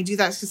that and we do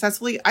that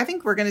successfully, I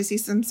think we're going to see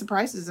some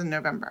surprises in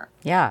November.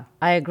 Yeah,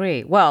 I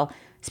agree. Well,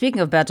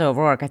 speaking of Beto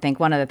O'Rourke, I think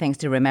one of the things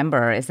to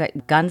remember is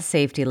that gun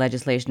safety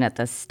legislation at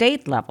the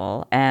state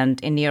level, and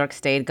in New York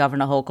State,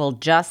 Governor Hochul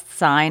just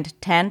signed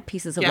 10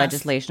 pieces of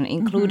legislation,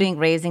 including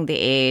raising the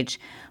age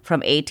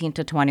from 18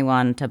 to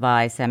 21 to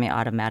buy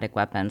semi-automatic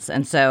weapons.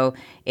 And so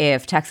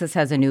if Texas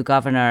has a new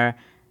governor,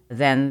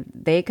 then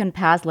they can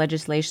pass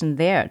legislation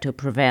there to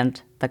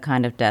prevent the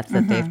kind of deaths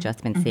that they've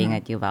just been seeing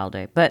at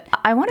Uvalde. But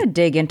I want to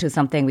dig into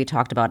something we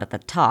talked about at the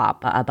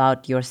top,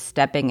 about your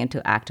stepping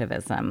into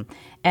activism.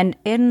 And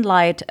in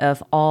light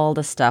of all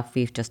the stuff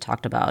we've just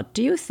talked about,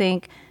 do you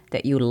think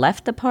that you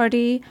left the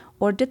party,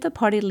 or did the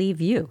party leave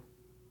you?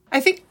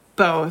 I think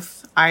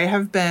Both. I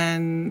have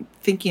been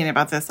thinking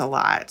about this a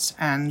lot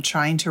and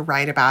trying to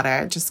write about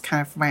it, just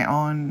kind of for my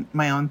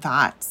own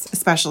thoughts,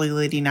 especially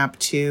leading up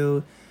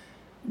to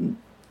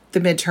the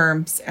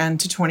midterms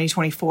and to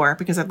 2024,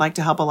 because I'd like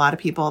to help a lot of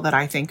people that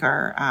I think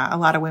are, a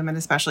lot of women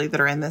especially,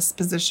 that are in this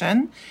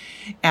position.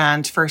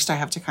 And first I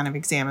have to kind of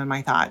examine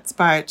my thoughts.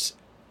 But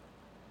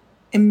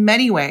in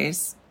many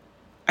ways,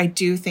 I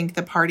do think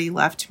the party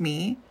left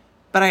me,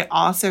 but I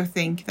also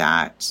think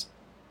that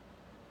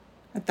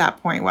at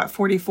that point,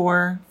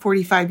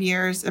 45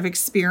 years of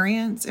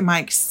experience, and my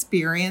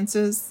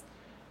experiences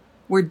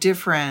were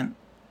different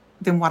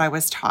than what I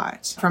was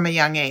taught from a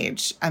young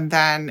age. And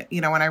then,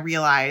 when I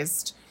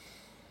realized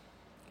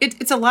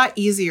it's a lot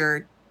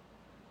easier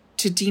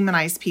to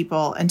demonize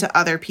people and to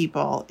other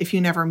people if you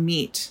never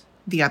meet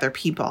the other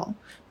people.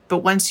 But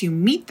once you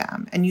meet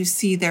them and you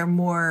see they're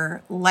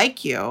more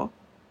like you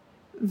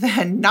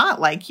than not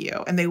like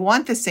you, and they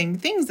want the same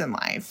things in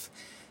life,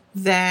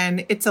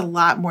 then it's a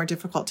lot more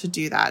difficult to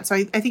do that. So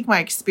I think my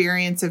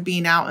experience of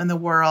being out in the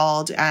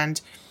world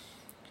and,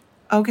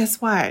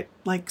 guess what?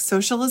 Like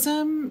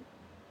socialism,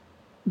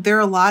 there are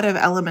a lot of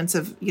elements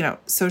of,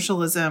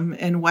 socialism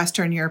in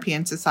Western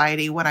European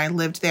society. When I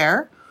lived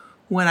there,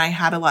 when I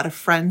had a lot of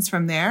friends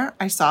from there,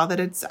 I saw that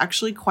it's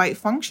actually quite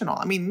functional.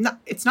 I mean,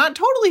 it's not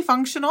totally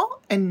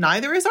functional, and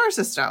neither is our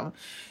system.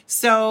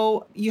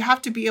 So you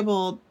have to be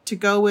able to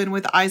go in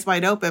with eyes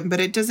wide open, but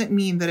it doesn't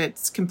mean that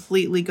it's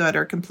completely good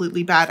or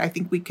completely bad. I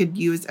think we could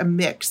use a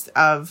mix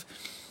of,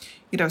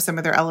 some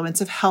of their elements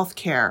of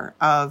healthcare,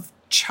 of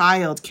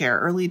childcare,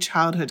 early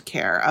childhood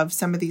care, of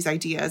some of these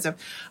ideas of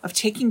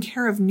taking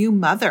care of new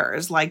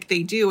mothers like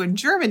they do in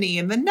Germany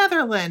and the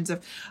Netherlands,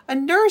 of a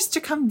nurse to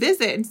come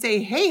visit and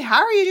say, hey,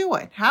 how are you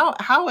doing?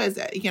 How is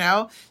it?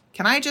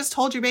 Can I just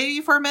hold your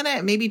baby for a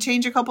minute, maybe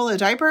change a couple of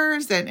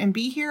diapers and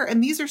be here?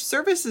 And these are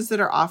services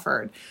that are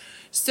offered.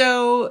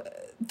 So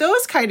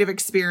those kind of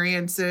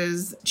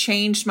experiences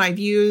changed my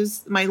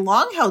views, my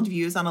long-held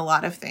views on a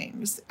lot of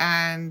things.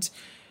 And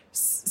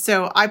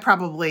so I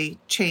probably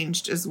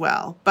changed as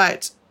well.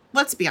 But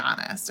let's be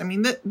honest. I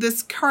mean,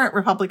 this current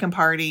Republican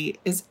Party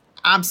is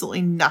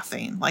absolutely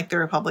nothing like the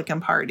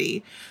Republican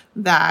Party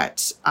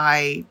that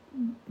I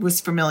was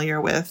familiar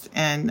with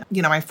in,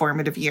 my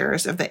formative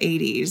years of the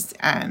 80s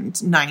and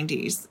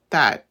 90s,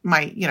 that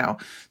my,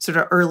 sort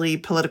of early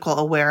political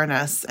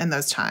awareness in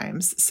those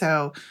times.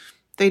 So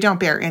they don't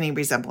bear any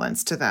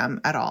resemblance to them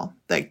at all.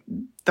 Like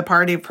the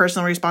party of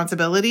personal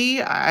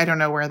responsibility, I don't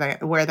know where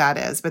that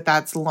is, but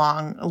that's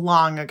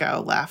long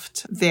ago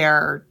left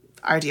their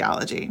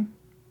ideology.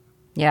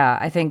 Yeah,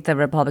 I think the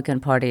Republican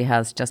Party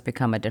has just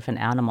become a different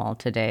animal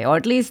today, or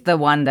at least the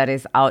one that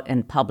is out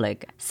in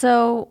public.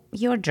 So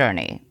your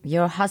journey,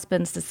 your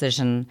husband's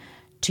decision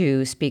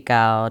to speak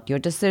out, your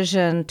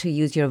decision to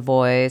use your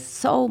voice,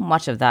 so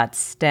much of that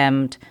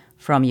stemmed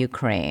from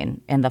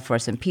Ukraine in the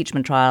first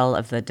impeachment trial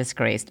of the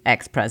disgraced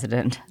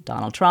ex-president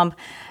Donald Trump.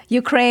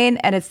 Ukraine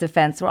and its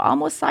defense were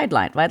almost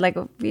sidelined, right? Like,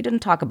 we didn't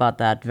talk about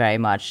that very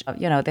much.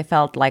 They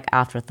felt like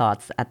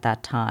afterthoughts at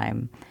that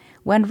time.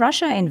 When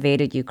Russia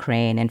invaded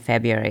Ukraine in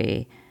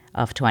February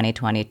of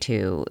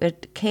 2022,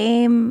 it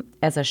came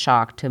as a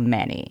shock to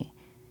many,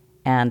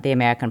 and the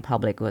American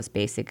public was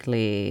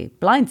basically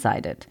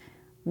blindsided.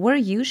 Were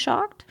you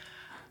shocked?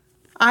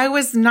 I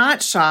was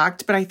not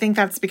shocked, but I think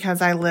that's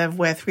because I live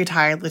with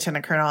retired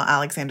Lieutenant Colonel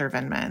Alexander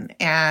Vindman,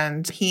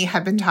 and he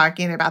had been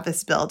talking about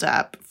this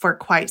buildup for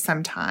quite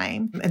some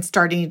time and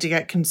starting to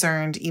get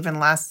concerned even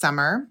last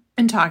summer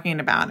and talking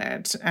about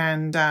it.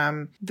 And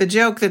the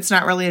joke that's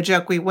not really a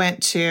joke, we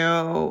went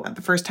to,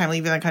 the first time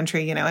leaving the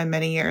country, in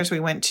many years, we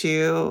went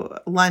to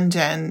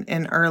London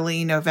in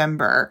early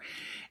November.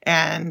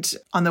 And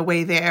on the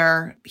way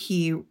there,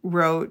 he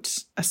wrote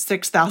a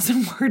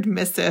 6,000-word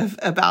missive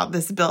about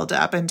this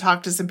buildup and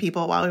talked to some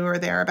people while we were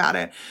there about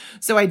it.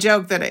 So I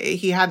joked that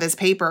he had this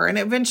paper, and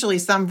eventually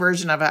some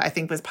version of it, I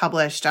think, was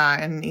published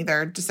in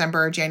either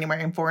December or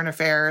January in Foreign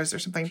Affairs or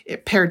something.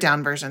 Pared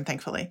down version,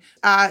 thankfully.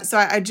 So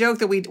I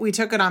joked that we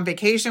took it on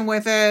vacation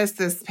with us.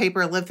 This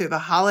paper lived through the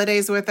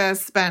holidays with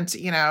us, spent,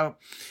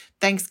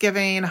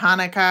 Thanksgiving,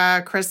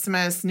 Hanukkah,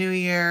 Christmas, New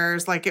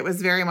Year's, like it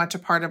was very much a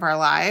part of our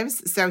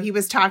lives. So he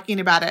was talking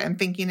about it and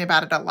thinking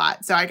about it a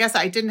lot. So I guess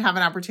I didn't have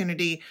an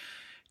opportunity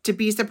to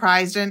be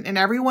surprised. And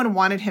everyone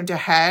wanted him to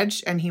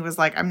hedge. And he was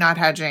like, I'm not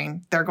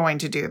hedging. They're going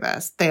to do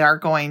this. They are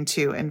going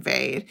to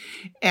invade.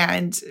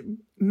 And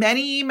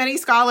many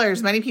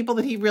scholars, many people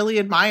that he really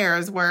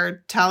admires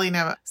were telling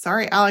him,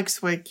 sorry,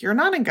 Alex, like, you're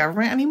not in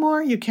government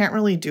anymore. You can't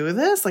really do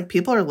this. Like,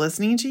 people are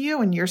listening to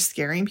you and you're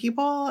scaring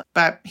people.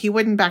 But he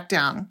wouldn't back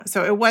down.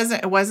 So it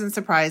wasn't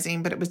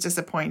surprising, but it was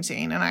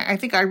disappointing. And I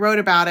think I wrote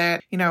about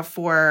it,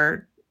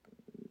 for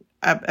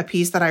a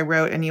piece that I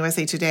wrote in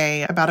USA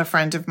Today about a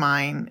friend of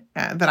mine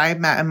that I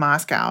had met in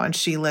Moscow, and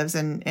she lives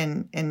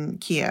in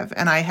Kiev.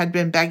 And I had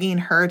been begging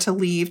her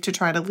to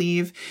try to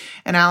leave.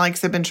 And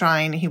Alex had been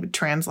trying, he would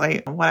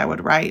translate what I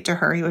would write to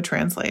her. He would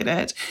translate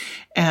it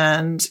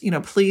and,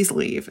 please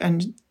leave.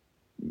 And,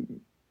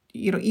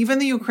 even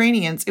the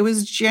Ukrainians, it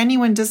was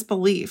genuine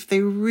disbelief.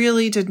 They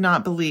really did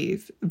not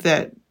believe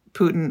that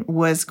Putin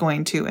was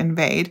going to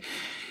invade.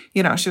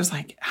 You know, she was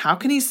like, how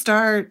can he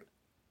start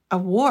a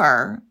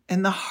war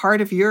in the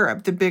heart of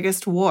Europe, the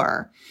biggest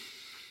war?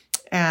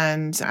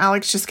 And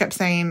Alex just kept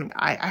saying,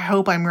 I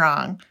hope I'm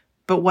wrong,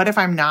 but what if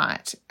I'm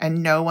not?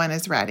 And no one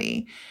is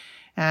ready.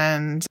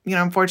 And, you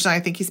know, unfortunately,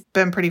 I think he's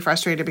been pretty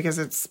frustrated because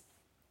it's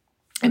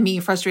me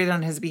frustrated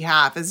on his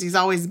behalf, as he's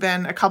always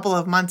been a couple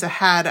of months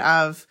ahead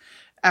of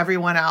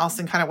everyone else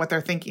and kind of what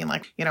they're thinking.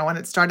 Like, you know, when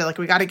it started, like,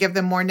 we got to give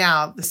them more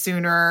now. The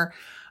sooner,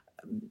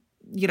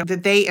 you know,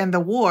 that they end the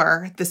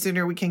war, the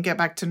sooner we can get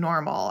back to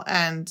normal.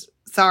 And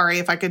sorry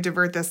if I could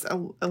divert this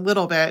a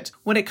little bit.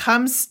 When it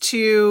comes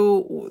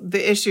to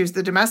the issues,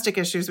 the domestic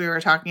issues we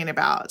were talking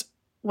about,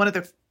 one of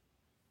the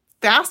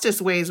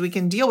fastest ways we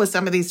can deal with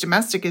some of these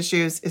domestic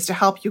issues is to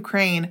help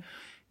Ukraine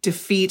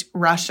defeat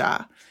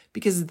Russia,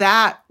 because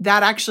that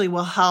actually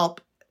will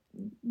help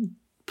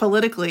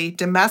politically,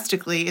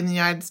 domestically in the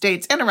United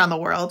States and around the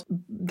world.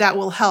 That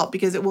will help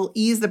because it will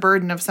ease the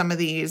burden of some of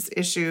these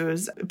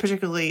issues,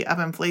 particularly of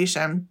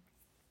inflation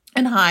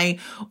and high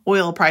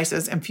oil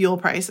prices and fuel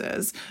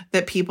prices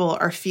that people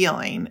are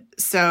feeling.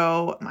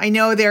 So I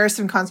know there is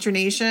some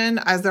consternation,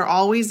 as there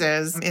always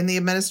is in the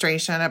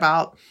administration,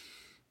 about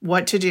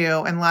what to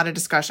do and a lot of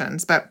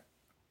discussions. But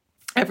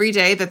every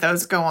day that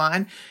those go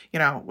on, you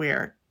know,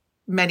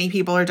 many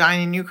people are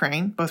dying in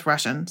Ukraine, both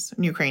Russians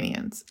and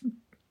Ukrainians,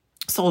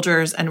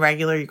 soldiers and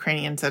regular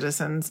Ukrainian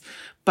citizens.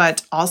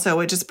 But also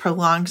it just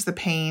prolongs the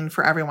pain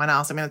for everyone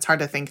else. I mean, it's hard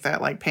to think that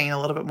like paying a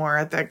little bit more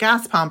at the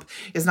gas pump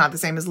is not the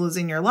same as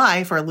losing your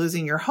life or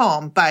losing your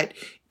home, but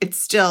it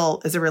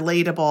still is a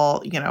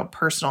relatable, you know,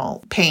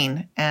 personal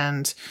pain,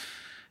 and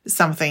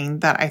something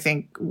that I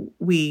think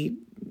we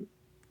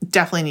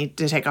definitely need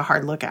to take a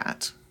hard look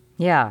at.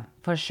 Yeah,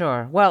 for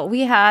sure. Well,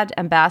 we had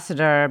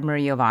Ambassador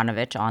Marie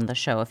Yovanovitch on the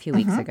show a few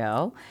weeks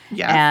ago,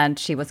 and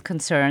she was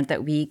concerned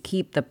that we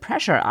keep the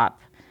pressure up,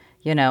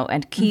 you know,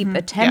 and keep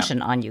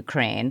attention on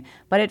Ukraine.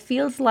 But it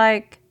feels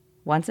like,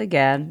 once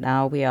again,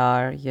 now we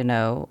are, you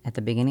know, at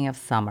the beginning of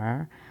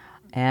summer,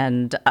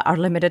 and our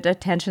limited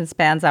attention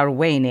spans are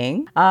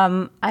waning.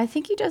 I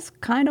think you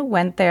just kind of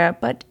went there,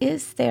 but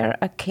is there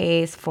a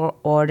case for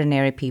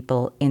ordinary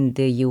people in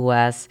the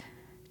U.S.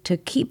 to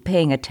keep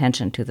paying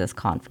attention to this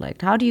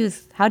conflict? How do you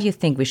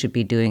think we should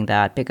be doing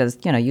that? Because,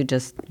 you know, you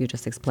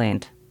just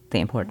explained the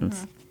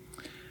importance.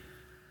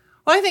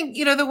 Well, I think,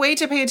 you know, the way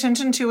to pay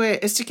attention to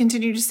it is to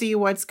continue to see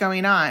what's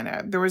going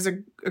on. There was a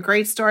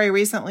great story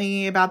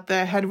recently about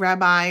the head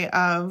rabbi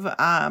of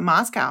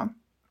Moscow,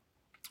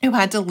 who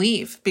had to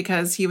leave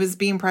because he was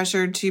being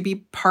pressured to be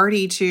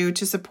party to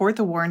support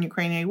the war in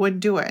Ukraine, and he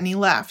wouldn't do it, and he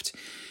left.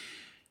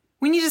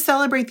 We need to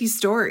celebrate these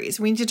stories.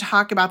 We need to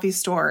talk about these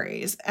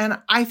stories. And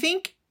I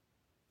think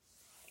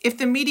if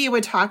the media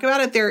would talk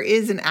about it, there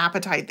is an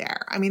appetite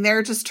there. I mean,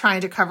 they're just trying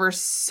to cover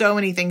so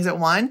many things at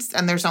once,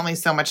 and there's only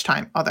so much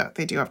time, although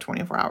they do have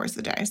 24 hours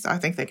a day. So I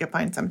think they could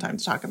find some time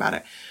to talk about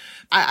it.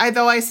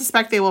 Though I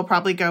suspect they will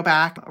probably go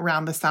back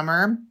around the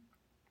summer.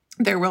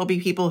 There will be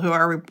people who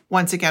are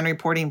once again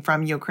reporting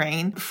from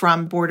Ukraine,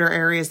 from border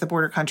areas, the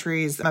border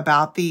countries,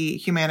 about the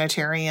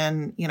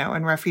humanitarian, you know,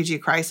 and refugee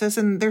crisis.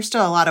 And there's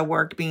still a lot of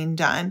work being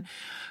done.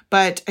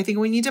 But I think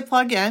we need to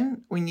plug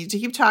in. We need to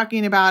keep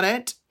talking about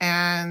it.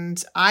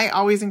 And I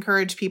always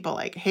encourage people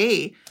like,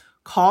 hey,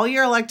 call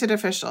your elected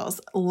officials.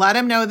 Let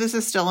them know this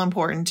is still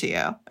important to you.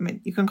 I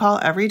mean, you can call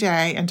every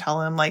day and tell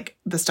them like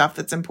the stuff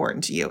that's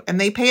important to you. And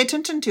they pay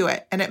attention to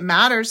it and it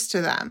matters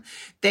to them.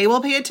 They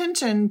will pay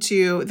attention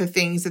to the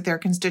things that their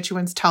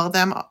constituents tell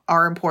them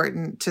are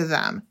important to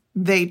them.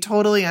 They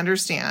totally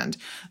understand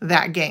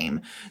that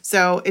game.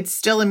 So it's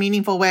still a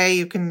meaningful way.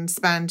 You can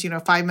spend,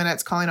 5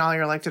 minutes calling all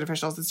your elected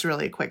officials. It's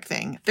really a quick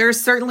thing. There's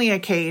certainly a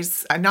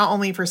case, not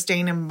only for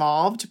staying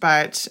involved,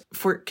 but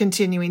for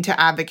continuing to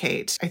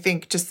advocate. I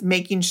think just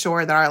making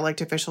sure that our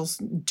elected officials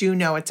do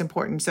know it's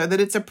important so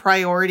that it's a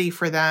priority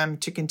for them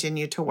to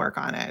continue to work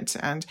on it.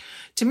 And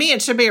to me,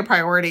 it should be a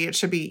priority. It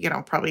should be,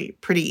 probably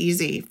pretty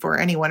easy for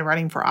anyone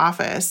running for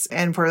office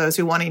and for those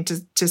who wanting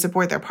to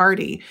support their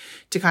party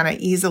to kind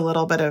of ease a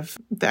little bit of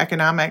the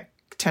economic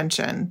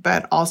tension,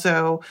 but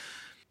also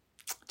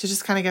to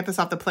just kind of get this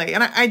off the plate.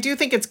 And I do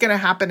think it's going to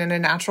happen in a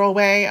natural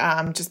way,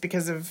 just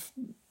because of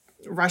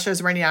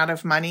Russia's running out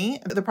of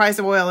money. The price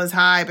of oil is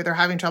high, but they're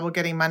having trouble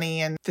getting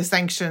money, and the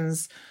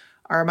sanctions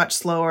are a much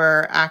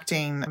slower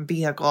acting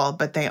vehicle,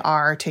 but they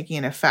are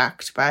taking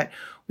effect. But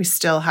we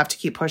still have to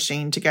keep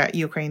pushing to get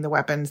Ukraine the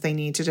weapons they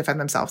need to defend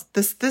themselves.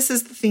 This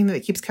is the theme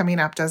that keeps coming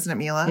up, doesn't it,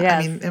 Mila? Yes.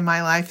 I mean, in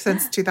my life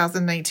since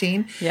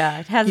 2019. Yeah,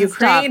 it hasn't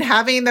Ukraine stopped.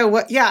 having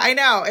I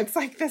know. It's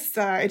like this,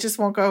 it just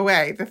won't go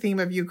away. The theme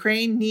of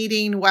Ukraine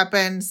needing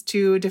weapons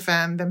to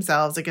defend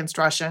themselves against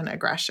Russian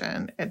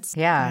aggression.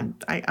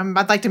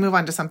 I'd like to move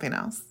on to something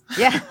else.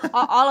 Yeah,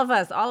 all of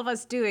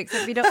us do,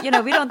 except we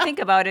don't think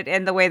about it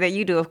in the way that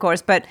you do, of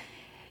course. But,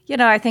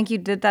 I think you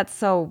did that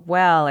so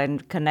well in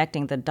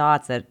connecting the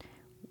dots that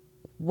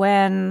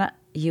when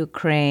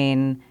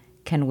Ukraine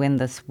can win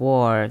this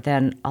war,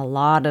 then a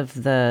lot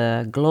of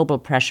the global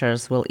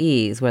pressures will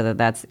ease, whether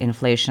that's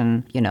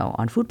inflation,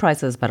 on food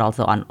prices, but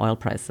also on oil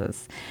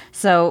prices.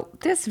 So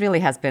this really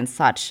has been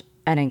such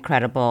an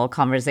incredible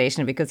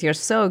conversation because you're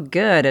so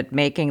good at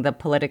making the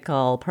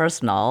political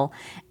personal.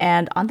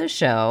 And on the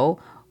show,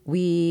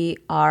 we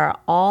are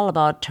all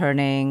about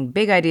turning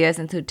big ideas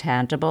into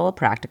tangible,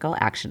 practical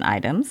action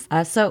items.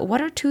 So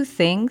what are 2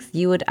 things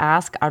you would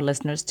ask our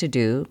listeners to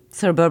do,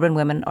 suburban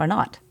women or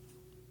not?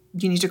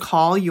 You need to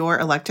call your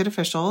elected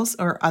officials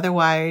or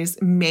otherwise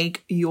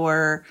make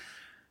your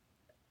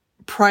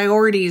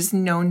priorities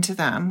known to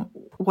them.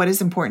 What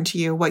is important to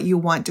you, what you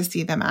want to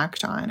see them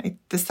act on.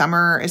 The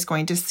summer is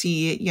going to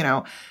see,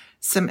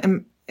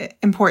 some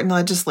important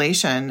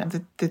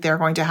legislation that they're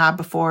going to have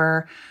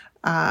before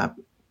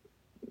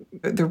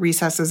the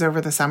recesses over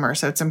the summer.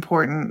 So it's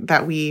important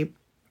that we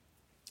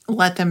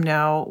let them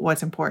know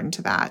what's important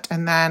to that.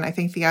 And then I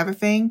think the other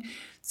thing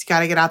is you got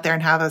to get out there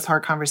and have those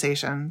hard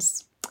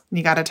conversations.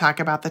 You got to talk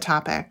about the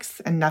topics,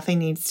 and nothing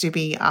needs to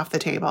be off the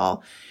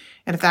table.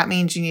 And if that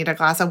means you need a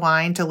glass of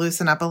wine to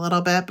loosen up a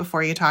little bit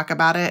before you talk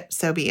about it,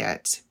 so be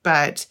it.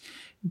 But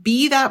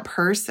be that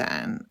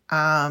person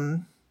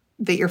that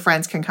your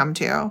friends can come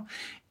to,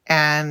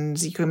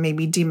 and you can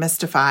maybe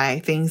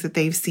demystify things that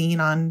they've seen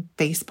on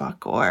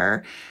Facebook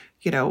or,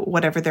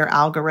 whatever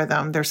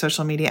their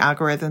social media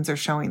algorithms are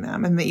showing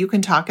them, and that you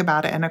can talk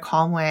about it in a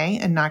calm way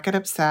and not get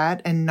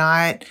upset and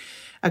not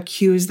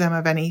accuse them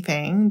of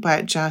anything,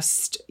 but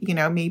just,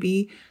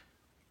 maybe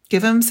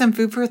give them some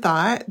food for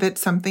thought.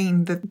 That's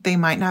something that they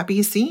might not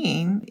be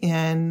seeing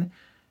in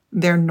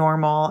their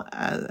normal,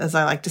 as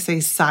I like to say,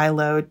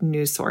 siloed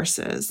news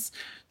sources.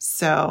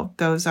 So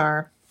those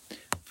are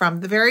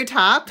from the very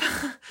top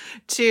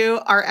to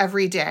our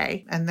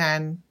everyday. And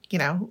then,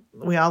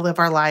 we all live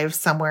our lives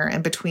somewhere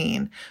in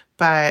between.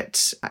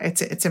 But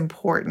it's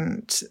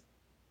important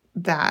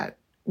that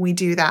we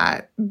do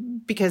that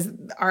because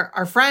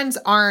our friends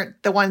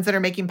aren't the ones that are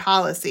making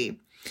policy,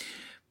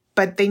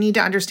 but they need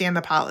to understand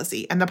the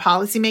policy, and the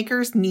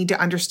policymakers need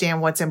to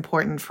understand what's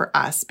important for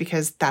us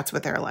because that's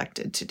what they're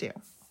elected to do.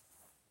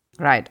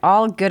 Right.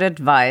 All good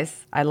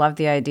advice. I love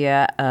the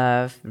idea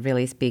of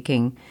really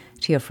speaking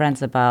to your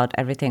friends about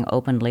everything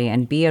openly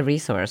and be a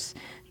resource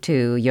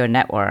to your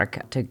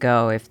network to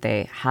go if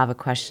they have a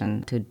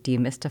question to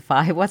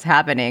demystify what's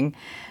happening.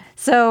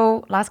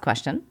 So, last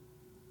question.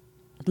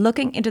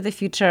 Looking into the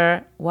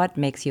future, what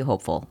makes you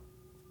hopeful?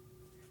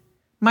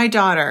 My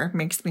daughter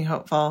makes me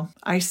hopeful.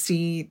 I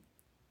see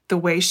the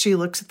way she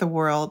looks at the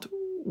world,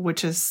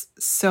 which is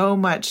so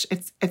much,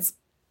 it's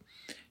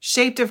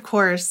shaped, of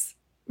course,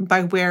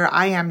 by where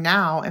I am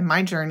now in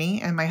my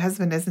journey and my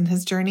husband is in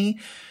his journey.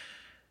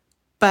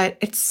 But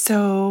it's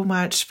so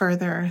much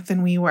further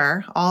than we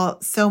were.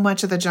 So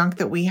much of the junk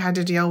that we had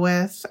to deal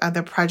with,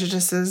 the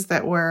prejudices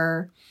that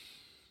were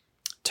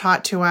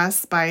taught to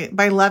us by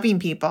loving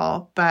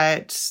people,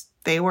 but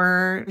they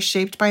were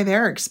shaped by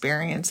their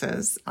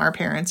experiences, our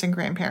parents and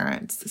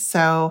grandparents.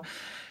 So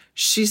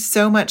she's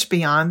so much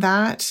beyond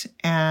that.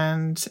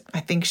 And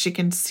I think she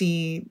can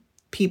see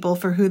people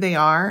for who they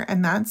are.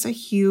 And that's a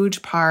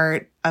huge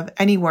part of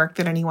any work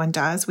that anyone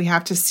does. We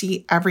have to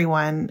see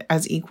everyone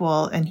as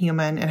equal and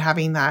human and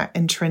having that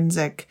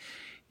intrinsic,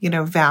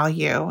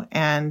 value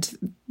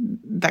and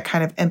that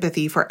kind of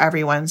empathy for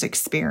everyone's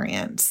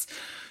experience.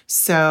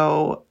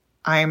 So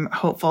I'm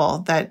hopeful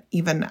that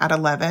even at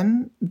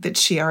 11, that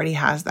she already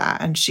has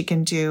that and she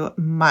can do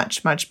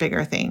much, much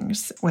bigger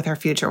things with her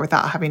future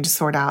without having to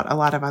sort out a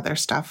lot of other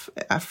stuff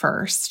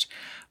first.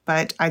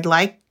 But I'd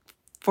like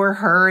for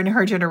her and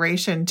her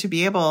generation to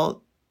be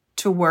able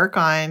to work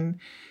on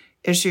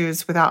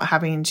issues without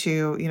having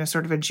to,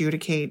 sort of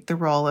adjudicate the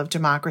role of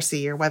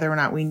democracy or whether or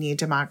not we need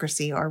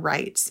democracy or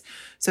rights.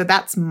 So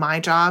that's my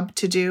job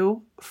to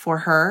do for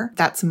her.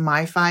 That's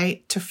my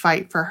fight to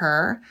fight for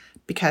her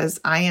because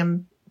I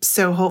am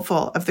so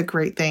hopeful of the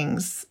great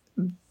things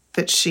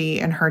that she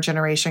and her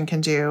generation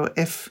can do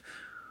if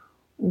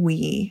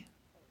we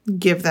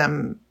give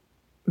them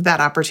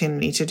that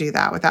opportunity to do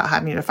that without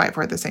having to fight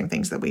for the same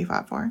things that we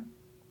fought for.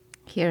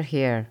 Hear,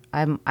 hear.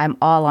 I'm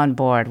all on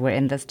board. We're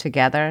in this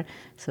together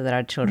so that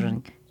our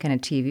children can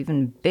achieve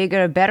even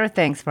bigger, better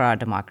things for our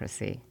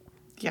democracy.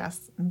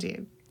 Yes,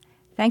 indeed.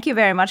 Thank you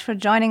very much for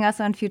joining us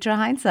on Future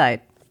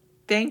Hindsight.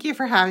 Thank you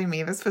for having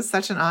me. This was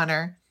such an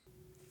honor.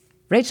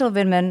 Rachel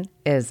Vindman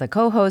is a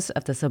co-host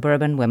of the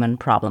Suburban Women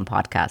Problem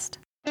Podcast.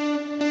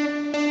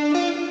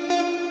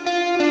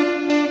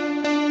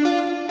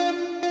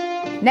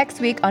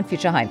 Next week on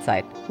Future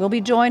Hindsight, we'll be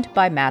joined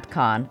by Matt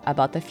Kahn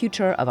about the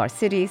future of our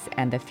cities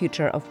and the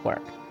future of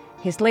work.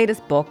 His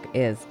latest book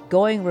is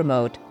Going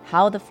Remote: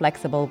 How the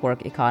Flexible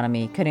Work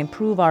Economy Can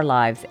Improve Our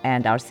Lives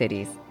and Our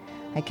Cities.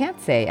 I can't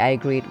say I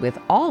agreed with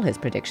all his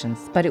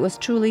predictions, but it was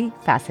truly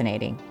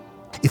fascinating.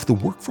 If the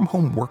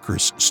work-from-home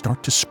workers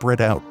start to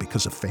spread out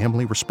because of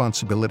family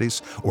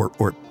responsibilities or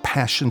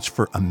passions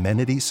for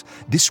amenities,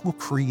 this will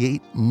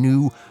create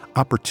new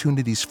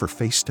opportunities for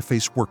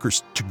face-to-face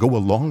workers to go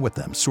along with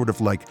them, sort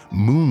of like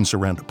moons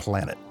around a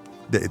planet.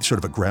 It's sort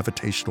of a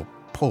gravitational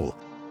pull.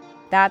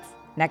 That's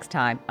next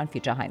time on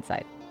Future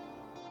Hindsight.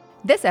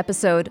 This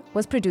episode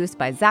was produced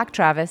by Zach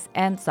Travis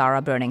and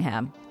Sarah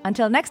Birmingham.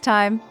 Until next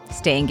time,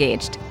 stay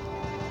engaged.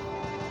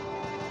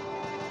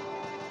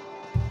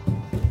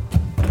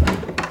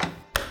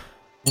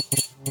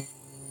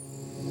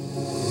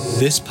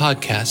 This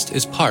podcast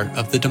is part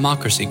of the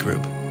Democracy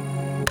Group.